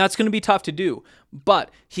that's going to be tough to do, but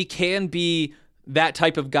he can be that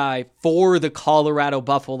type of guy for the Colorado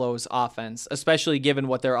Buffaloes offense, especially given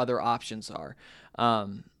what their other options are. I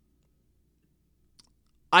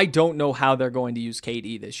don't know how they're going to use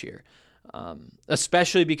KD this year,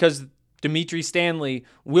 especially because Dimitri Stanley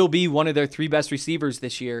will be one of their 3 best receivers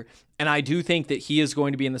this year, and I do think that he is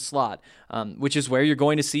going to be in the slot, which is where you're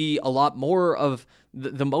going to see a lot more of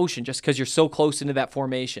the motion just because you're so close into that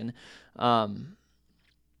formation.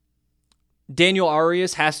 Daniel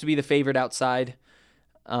Arias has to be the favorite outside.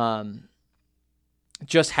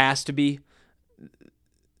 Just has to be.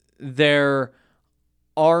 There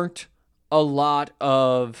aren't a lot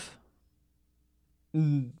of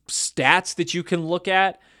stats that you can look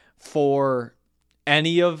at for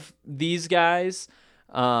any of these guys.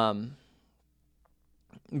 But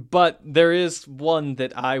there is one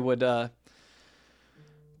that I would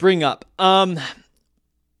bring up.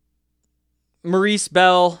 Maurice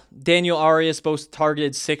Bell, Daniel Arias both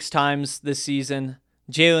targeted 6 times this season.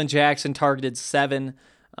 Jalen Jackson targeted 7.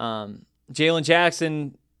 Jalen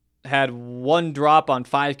Jackson had 1 drop on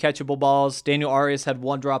 5 catchable balls. Daniel Arias had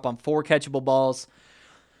 1 drop on 4 catchable balls.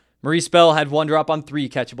 Maurice Bell had 1 drop on 3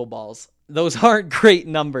 catchable balls. Those aren't great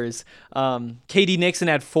numbers. KD Nixon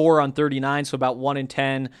had 4 on 39, so about 1 in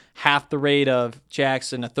 10, half the rate of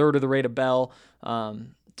Jackson, a third of the rate of Bell.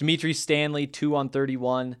 Dimitri Stanley, 2 on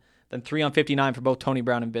 31. Then 3 on 59 for both Tony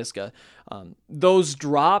Brown and Visca. Those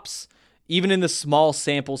drops, even in the small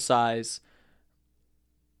sample size,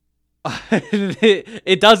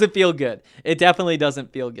 it doesn't feel good. It definitely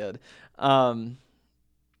doesn't feel good.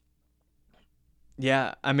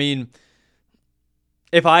 Yeah, I mean,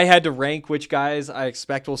 if I had to rank which guys I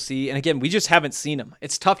expect we'll see, and again, we just haven't seen them.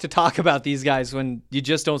 It's tough to talk about these guys when you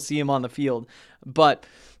just don't see them on the field. But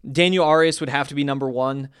Daniel Arias would have to be number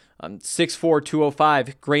 1. 6'4",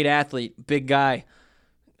 205, great athlete, big guy.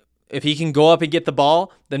 If he can go up and get the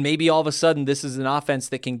ball, then maybe all of a sudden this is an offense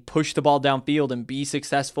that can push the ball downfield and be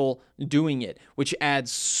successful doing it, which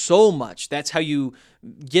adds so much. That's how you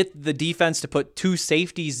get the defense to put 2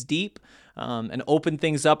 safeties deep and open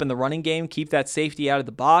things up in the running game, keep that safety out of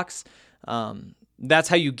the box. That's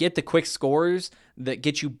how you get the quick scores that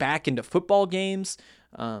get you back into football games.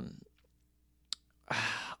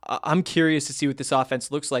 I'm curious to see what this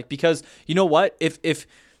offense looks like because you know what? If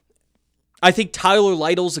I think Tyler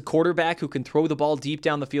Lytle's a quarterback who can throw the ball deep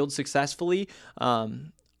down the field successfully.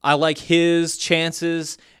 I like his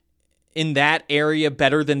chances in that area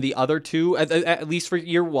better than the other 2, at least for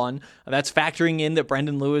year 1. That's factoring in that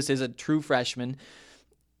Brendan Lewis is a true freshman.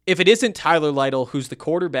 If it isn't Tyler Lytle who's the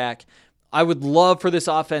quarterback, I would love for this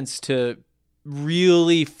offense to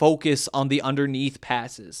really focus on the underneath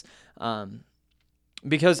passes.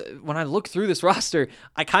 Because when I look through this roster,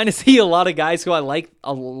 I kind of see a lot of guys who I like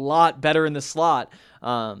a lot better in the slot.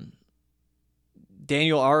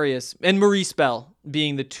 Daniel Arias and Maurice Bell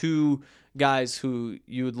being the 2 guys who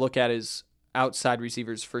you would look at as outside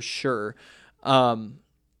receivers for sure. And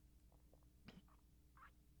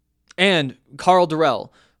Carl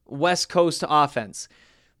Durrell, West Coast offense.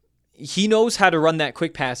 He knows how to run that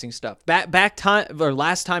quick passing stuff.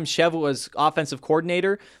 Last time Chev was offensive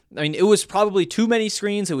coordinator, I mean, it was probably too many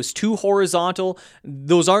screens. It was too horizontal.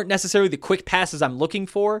 Those aren't necessarily the quick passes I'm looking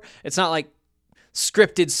for. It's not like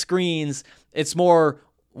scripted screens. It's more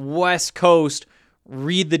West Coast,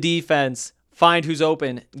 read the defense, find who's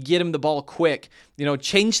open, get him the ball quick.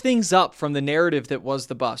 Change things up from the narrative that was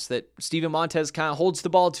the Buffs, that Steven Montez kind of holds the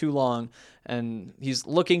ball too long and he's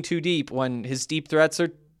looking too deep when his deep threats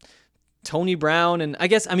are Tony Brown. And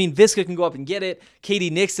Viska can go up and get it. Katie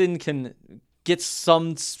Nixon can get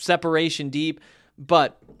some separation deep,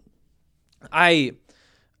 but I'm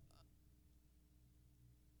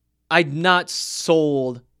not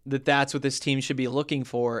sold that that's what this team should be looking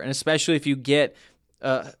for. And especially if you get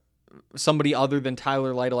somebody other than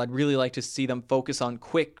Tyler Lytle, I'd really like to see them focus on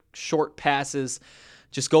quick, short passes.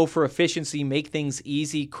 Just go for efficiency, make things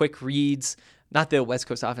easy, quick reads. Not that West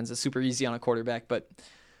Coast offense is super easy on a quarterback, but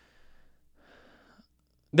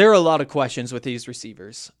there are a lot of questions with these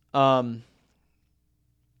receivers. We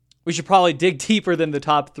should probably dig deeper than the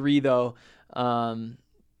top three, though. I'm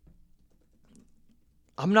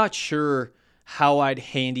not sure how I'd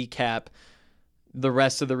handicap the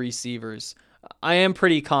rest of the receivers. I am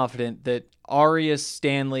pretty confident that Arias,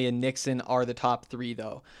 Stanley, and Nixon are the top three,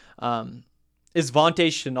 though. Is Vontae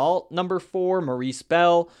Shenault number 4? Maurice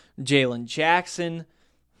Bell? Jalen Jackson?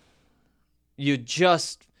 You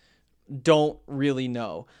just don't really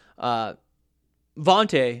know.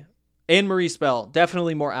 Vontae and Maurice Bell,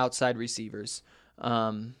 definitely more outside receivers.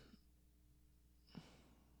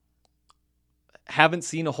 Haven't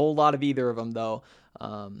seen a whole lot of either of them, though.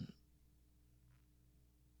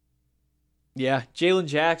 Jalen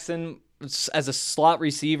Jackson as a slot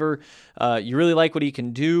receiver, you really like what he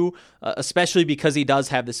can do, especially because he does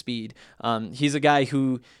have the speed. He's a guy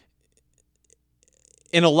who,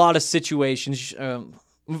 in a lot of situations,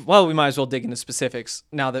 we might as well dig into specifics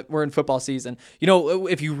now that we're in football season.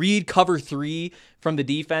 If you read cover 3 from the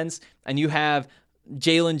defense and you have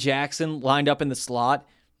Jalen Jackson lined up in the slot,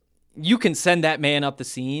 you can send that man up the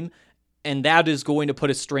seam, and that is going to put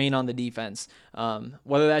a strain on the defense.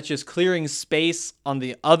 Whether that's just clearing space on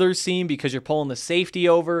the other seam because you're pulling the safety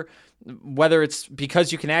over, whether it's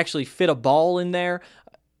because you can actually fit a ball in there,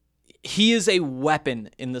 he is a weapon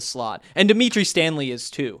in the slot. And Dimitri Stanley is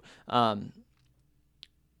too. When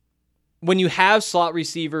you have slot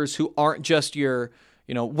receivers who aren't just your,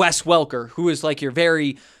 Wes Welker, who is like your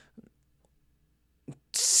very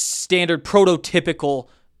standard prototypical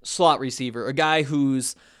slot receiver, a guy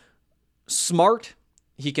who's smart,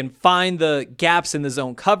 he can find the gaps in the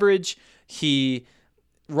zone coverage, he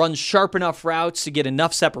runs sharp enough routes to get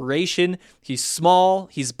enough separation, he's small,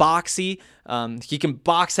 he's boxy, he can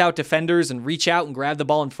box out defenders and reach out and grab the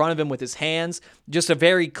ball in front of him with his hands. Just a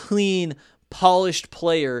very clean, polished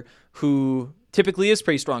player who typically is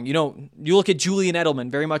pretty strong. You look at Julian Edelman,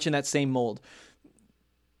 very much in that same mold.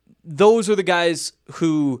 Those are the guys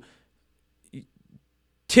who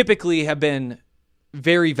typically have been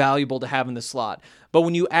very valuable to have in the slot. But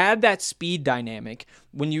when you add that speed dynamic,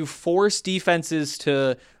 when you force defenses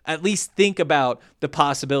to at least think about the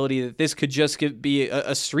possibility that this could just be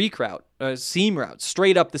a streak route, a seam route,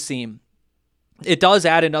 straight up the seam, it does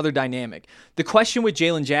add another dynamic. The question with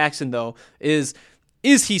Jalen Jackson, though, is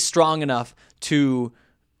he strong enough to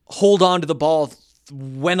hold on to the ball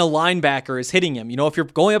when a linebacker is hitting him? If you're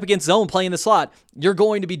going up against zone playing the slot, you're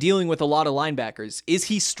going to be dealing with a lot of linebackers. Is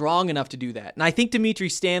he strong enough to do that? And I think Dimitri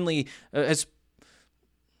Stanley has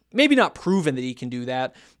maybe not proven that he can do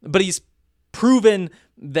that, but he's proven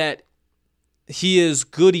that he is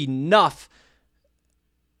good enough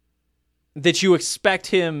that you expect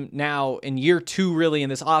him now in year 2 really in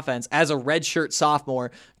this offense as a redshirt sophomore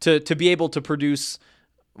to be able to produce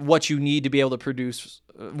what you need to be able to produce,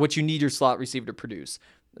 what you need your slot receiver to produce,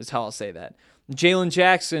 is how I'll say that. Jalen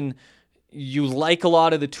Jackson, you like a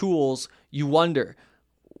lot of the tools. You wonder,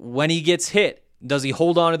 when he gets hit, does he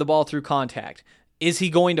hold on to the ball through contact? Is he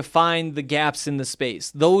going to find the gaps in the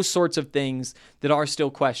space? Those sorts of things that are still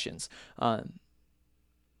questions. At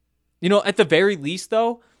the very least,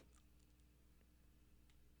 though,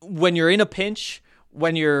 when you're in a pinch,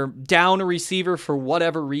 when you're down a receiver for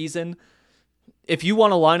whatever reason, if you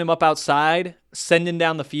want to line him up outside, send him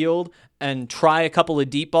down the field, and try a couple of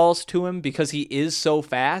deep balls to him because he is so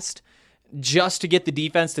fast, just to get the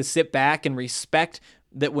defense to sit back and respect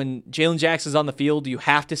that when Jalen Jackson's on the field, you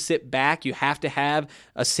have to sit back, you have to have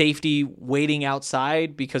a safety waiting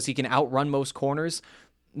outside because he can outrun most corners,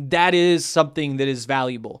 that is something that is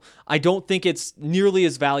valuable. I don't think it's nearly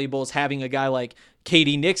as valuable as having a guy like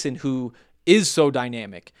Katie Nixon, who is so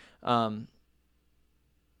dynamic.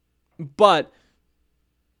 But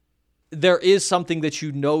there is something that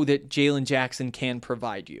that Jalen Jackson can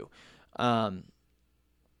provide you.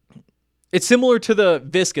 It's similar to the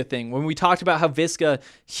Visca thing. When we talked about how Visca,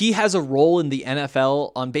 he has a role in the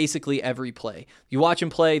NFL on basically every play. You watch him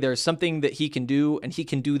play, there's something that he can do, and he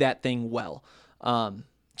can do that thing well.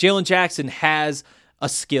 Jalen Jackson has a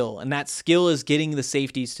skill, and that skill is getting the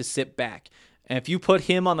safeties to sit back. And if you put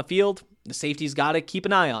him on the field, the safety's got to keep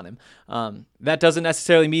an eye on him. That doesn't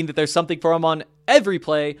necessarily mean that there's something for him on every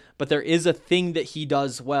play, but there is a thing that he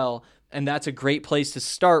does well, and that's a great place to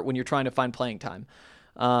start when you're trying to find playing time.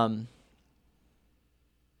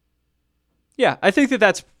 Yeah, I think that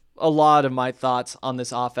that's a lot of my thoughts on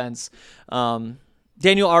this offense.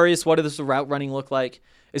 Daniel Arias, what does the route running look like?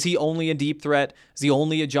 Is he only a deep threat? Is he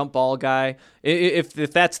only a jump ball guy? If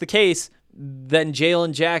that's the case, then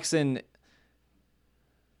Jalen Jackson,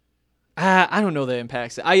 I don't know the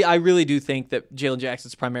impacts. I really do think that Jalen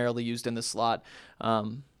Jackson's primarily used in the slot.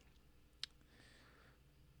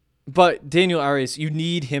 But Daniel Arias, you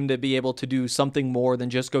need him to be able to do something more than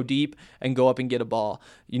just go deep and go up and get a ball.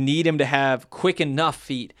 You need him to have quick enough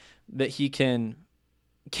feet that he can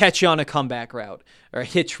catch you on a comeback route or a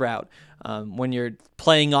hitch route when you're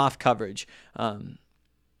playing off coverage. And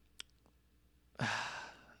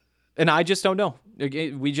I just don't know.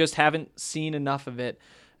 We just haven't seen enough of it.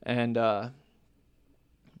 And I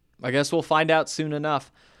guess we'll find out soon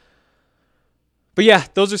enough. But yeah,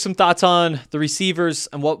 those are some thoughts on the receivers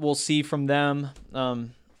and what we'll see from them.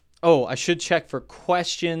 I should check for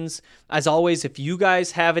questions. As always, if you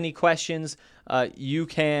guys have any questions, you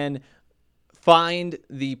can find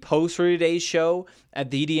the post for today's show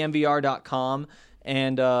at thedmvr.com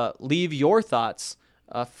and leave your thoughts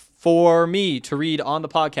for me to read on the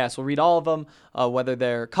podcast. We'll read all of them, whether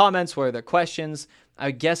they're comments, whether they're questions. I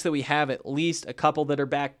guess that we have at least a couple that are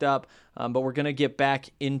backed up, but we're going to get back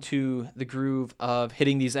into the groove of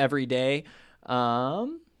hitting these every day.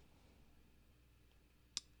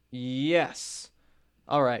 Yes.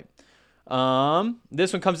 All right.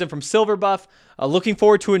 This one comes in from Silverbuff. Looking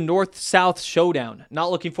forward to a North-South showdown. Not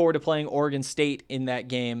looking forward to playing Oregon State in that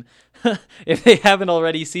game. If they haven't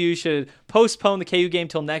already, CU should postpone the KU game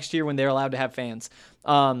till next year when they're allowed to have fans.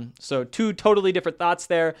 So two totally different thoughts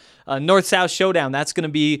there. North-South showdown. That's going to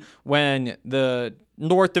be when the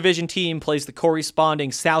North Division team plays the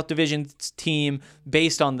corresponding South Division team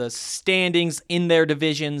based on the standings in their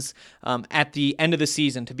divisions at the end of the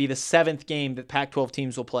season to be the 7th game that Pac-12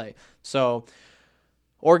 teams will play. So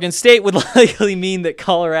Oregon State would likely mean that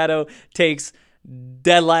Colorado takes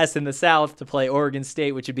dead last in the South to play Oregon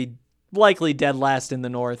State, which would be likely dead last in the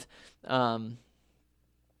North. You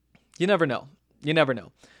never know.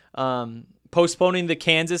 Postponing the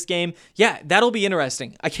Kansas game. Yeah, that'll be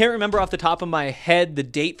interesting. I can't remember off the top of my head the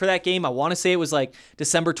date for that game. I want to say it was like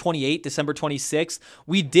December 28th, December 26th.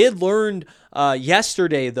 We did learn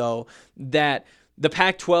yesterday, though, that the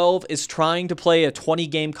Pac-12 is trying to play a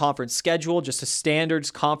 20-game conference schedule, just a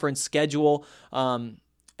standards conference schedule. And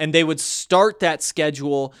they would start that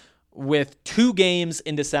schedule with 2 games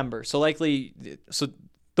in December. So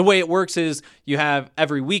the way it works is you have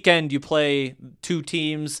every weekend you play 2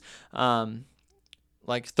 teams,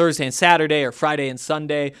 like Thursday and Saturday or Friday and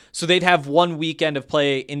Sunday. So they'd have 1 weekend of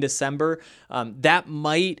play in December. That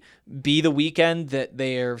might be the weekend that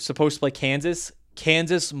they're supposed to play Kansas.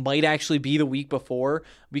 Kansas might actually be the week before.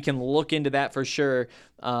 We can look into that for sure.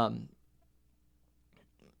 So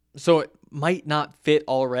it might not fit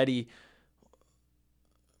already.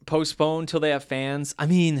 Postpone till they have fans. I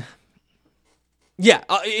mean, yeah,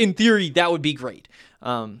 in theory, that would be great.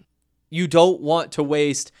 You don't want to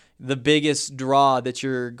waste the biggest draw that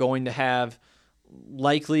you're going to have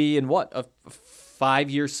likely in a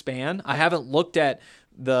 5-year span. I haven't looked at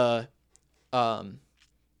the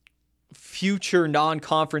future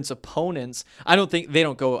non-conference opponents. I don't think they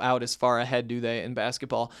don't go out as far ahead, do they, in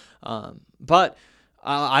basketball? But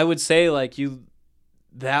I would say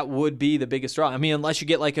that would be the biggest draw. I mean, unless you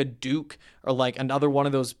get like a Duke or like another one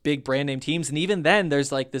of those big brand name teams. And even then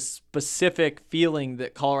there's like this specific feeling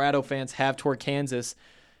that Colorado fans have toward Kansas.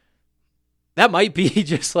 That might be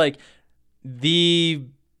just like the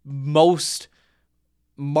most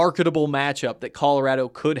marketable matchup that Colorado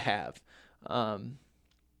could have.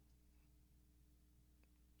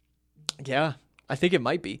 Yeah, I think it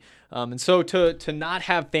might be. And so to not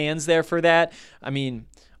have fans there for that, I mean,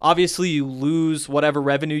 obviously you lose whatever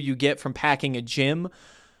revenue you get from packing a gym,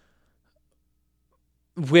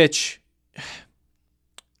 which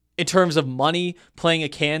in terms of money, playing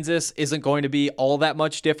at Kansas isn't going to be all that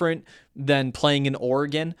much different than playing in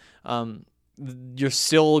Oregon. You're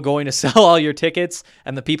still going to sell all your tickets,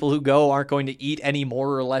 and the people who go aren't going to eat any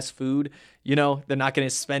more or less food. You know, they're not going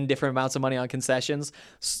to spend different amounts of money on concessions.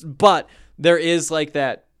 But there is like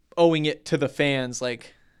that owing it to the fans,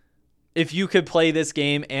 like if you could play this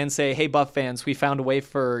game and say, hey, Buff fans, we found a way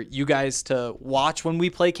for you guys to watch when we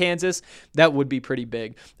play Kansas, that would be pretty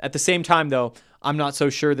big. At the same time, though, I'm not so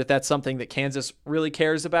sure that that's something that Kansas really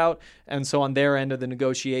cares about. And so on their end of the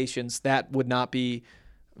negotiations, that would not be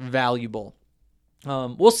valuable.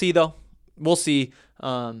 We'll see, though. We'll see.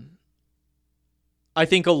 I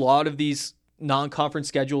think a lot of these non-conference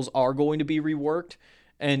schedules are going to be reworked.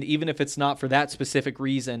 And even if it's not for that specific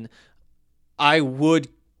reason, I would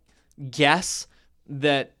guess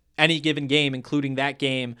that any given game, including that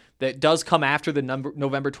game that does come after the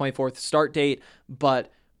November 24th start date,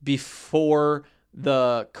 but before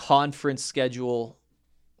the conference schedule,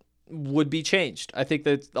 would be changed. I think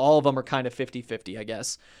that all of them are kind of 50-50, I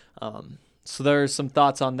guess. So there's some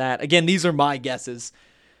thoughts on that. Again, these are my guesses.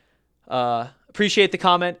 Appreciate the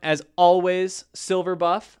comment, as always, Silver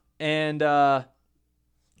Buff. And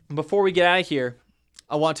before we get out of here,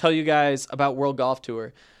 I want to tell you guys about World Golf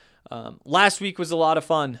Tour. Last week was a lot of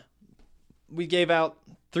fun. We gave out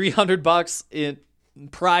 $300 in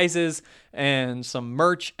prizes and some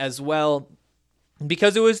merch as well,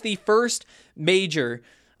 because it was the first major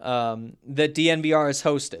that DNVR has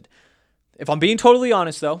hosted. If I'm being totally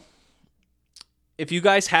honest, though, if you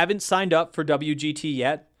guys haven't signed up for WGT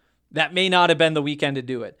yet, that may not have been the weekend to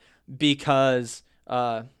do it, because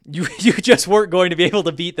you just weren't going to be able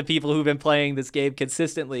to beat the people who've been playing this game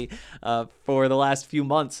consistently for the last few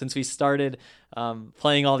months since we started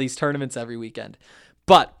playing all these tournaments every weekend.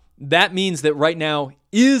 But that means that right now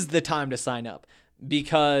is the time to sign up,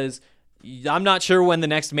 because I'm not sure when the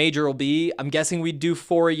next major will be. I'm guessing we'd do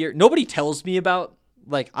 4 a year. Nobody tells me about,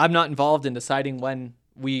 I'm not involved in deciding when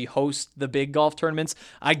we host the big golf tournaments.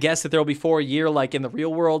 I guess that there'll be 4 a year like in the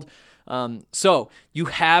real world. So you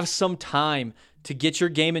have some time to get your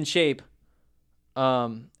game in shape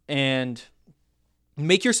and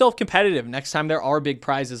make yourself competitive next time there are big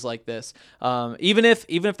prizes like this. Even if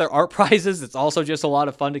there aren't prizes, it's also just a lot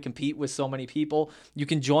of fun to compete with so many people. You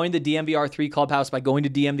can join the DNVR3 Clubhouse by going to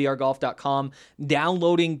dnvrgolf.com,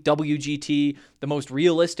 downloading WGT, the most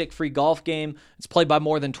realistic free golf game. It's played by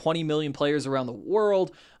more than 20 million players around the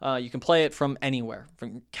world. You can play it from anywhere,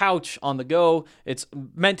 from couch, on the go. It's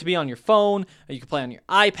meant to be on your phone. You can play on your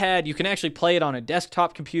iPad. You can actually play it on a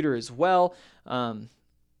desktop computer as well.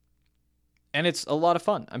 And it's a lot of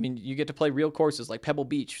fun. I mean, you get to play real courses like Pebble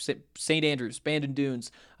Beach, St. Andrews, Bandon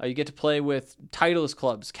Dunes. You get to play with Titleist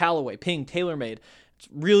clubs, Callaway, Ping, TaylorMade. It's a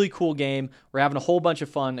really cool game. We're having a whole bunch of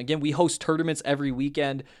fun. Again, we host tournaments every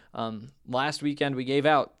weekend. Last weekend, we gave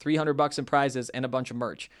out $300 in prizes and a bunch of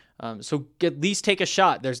merch. So at least take a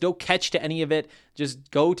shot. There's no catch to any of it.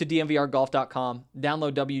 Just go to dnvrgolf.com,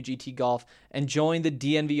 download WGT Golf, and join the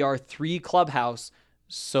DNVR3 Clubhouse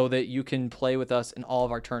so that you can play with us in all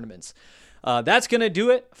of our tournaments. That's going to do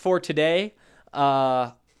it for today.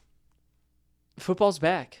 Football's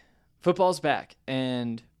back.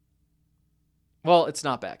 And, well, it's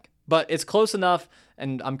not back. But it's close enough,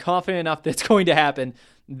 and I'm confident enough that it's going to happen,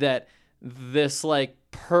 that this,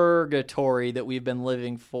 purgatory that we've been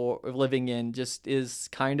living in just is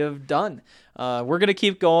kind of done. We're going to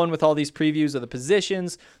keep going with all these previews of the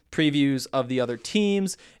positions, previews of the other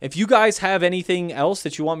teams. If you guys have anything else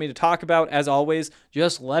that you want me to talk about, as always,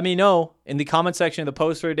 just let me know in the comment section of the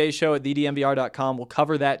post for today's show at thednvr.com. We'll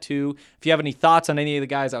cover that too. If you have any thoughts on any of the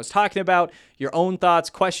guys I was talking about, your own thoughts,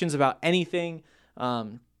 questions about anything,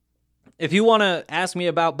 if you want to ask me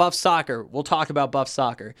about Buff Soccer, we'll talk about Buff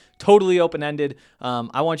Soccer. Totally open-ended.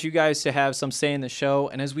 I want you guys to have some say in the show.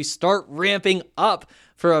 And as we start ramping up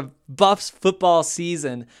for a Buffs football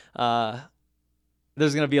season,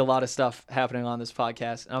 there's going to be a lot of stuff happening on this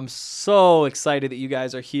podcast. And I'm so excited that you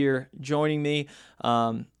guys are here joining me.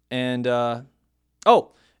 If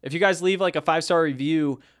you guys leave a 5-star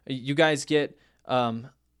review, you guys get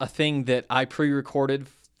a thing that I pre-recorded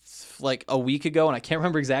a week ago, and I can't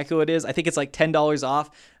remember exactly what it is. I think it's $10 off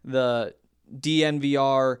the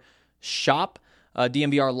DNVR shop,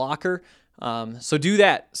 DNVR locker. So do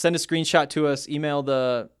that. Send a screenshot to us. Email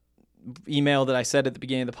the email that I said at the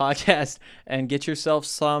beginning of the podcast, and get yourself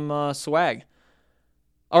some swag.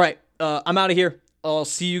 All right, I'm out of here. I'll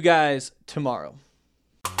see you guys tomorrow.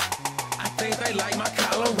 I think they like my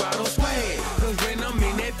Colorado swag, 'cause when I'm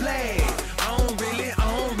in that flag, I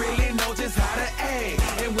don't really know just how to act.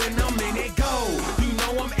 And when I'm in that goal, you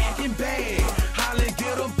know I'm acting bad. Holla,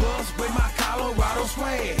 get a bus with my Colorado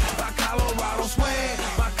swag. My Colorado swag,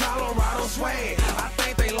 my Colorado swag. I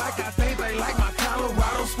think they like my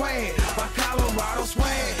Colorado swag. My Colorado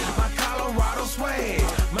swag, my Colorado swag.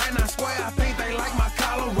 Man, I swear, I think they like my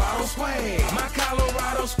Colorado swag. My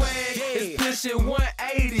Colorado swag is pushing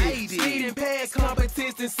 180. Speeding past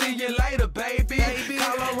competition, see you later, baby.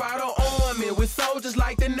 Colorado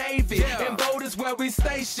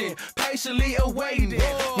patient, patiently awaiting.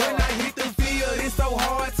 When I hit the field, it's so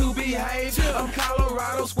hard to behave. I'm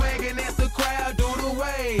Colorado swagging as the crowd do the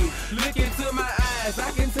wave. Look into my eyes,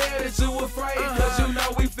 I can tell that you afraid. Cause you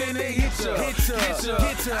know we finna hit ya.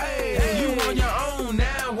 Hey, you on your own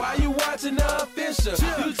now, why you watching the official?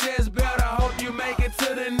 You just better hope you make it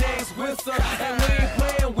to the next whistle. And we ain't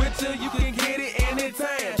playing with you, you can get it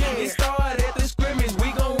anytime. It started at the scrimmage,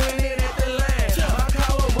 we gon' win it at the line. My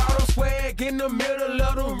Colorado swag in the middle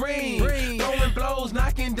of the ring. Throwing blows,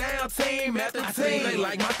 knocking down team after team. They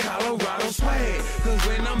like my Colorado swag, cause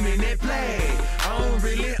when I'm in that play, I don't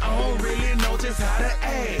really know just how to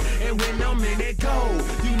act. And when I'm in that goal,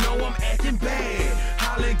 you know I'm acting bad.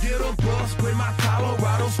 Holla, get a bus with my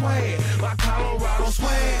Colorado swag. My Colorado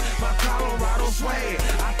swag, my Colorado swag.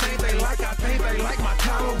 I think they like my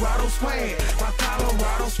Colorado swag. My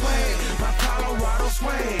Colorado swag, my Colorado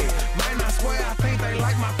swag. Might not swear, I think they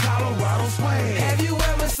like my Colorado swag. Have you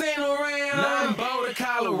ever seen around? I'm Boulder,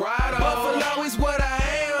 Colorado. Buffalo is what I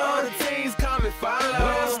am. All the teams come and follow. When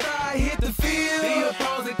I start hit the field, the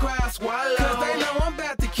opposing crowd swallow. Cause they know I'm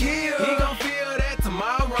about to kill. He gon' feel that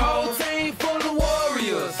tomorrow. Whole team full of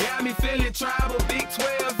warriors. Got me feeling tribal. Big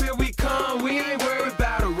 12, here we come. We ain't worried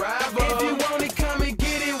about a rival. If you want it, come and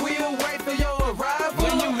get it. We'll wait for your arrival.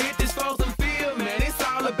 When you hit this frozen field, man, it's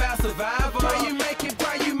all about survival. Pray you make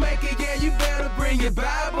it, yeah, you better bring your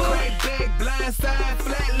Bible. Crack back, blind side,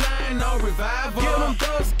 flat line, no revival.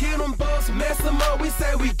 Get them bucks, mess them up, we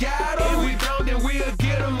say we got them. If we don't, then we'll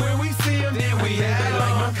get them. When we see them, then we have them.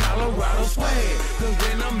 Like my Colorado swag, cause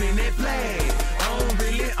when I'm in that flag, I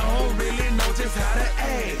don't really know just how to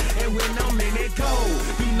act. And when I'm in that goal,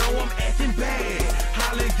 you know I'm acting bad.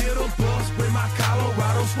 Holla, get a bus with my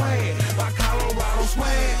Colorado swag. My Colorado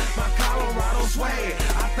swag, my Colorado swag.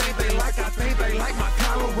 I think they like my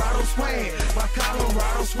Colorado swag. My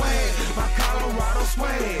Colorado swag, my Colorado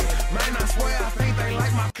swag. Man, I swear, I think they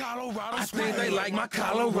like my Colorado swag. I think they like my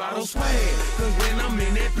Colorado swag. Cause when I'm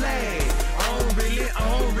in that flag, I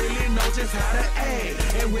don't really know just how to act.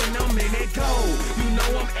 And when I'm in that goal, you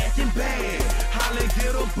know I'm acting bad. Holla,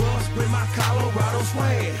 get a bus with my Colorado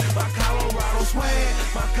swag. My Colorado swag,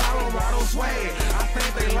 my Colorado swag. I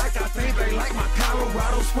think they like my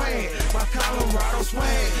Colorado swag. My Colorado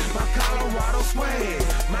swag, my Colorado swag.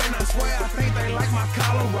 Man, I swear, I think they like my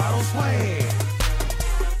Colorado swag.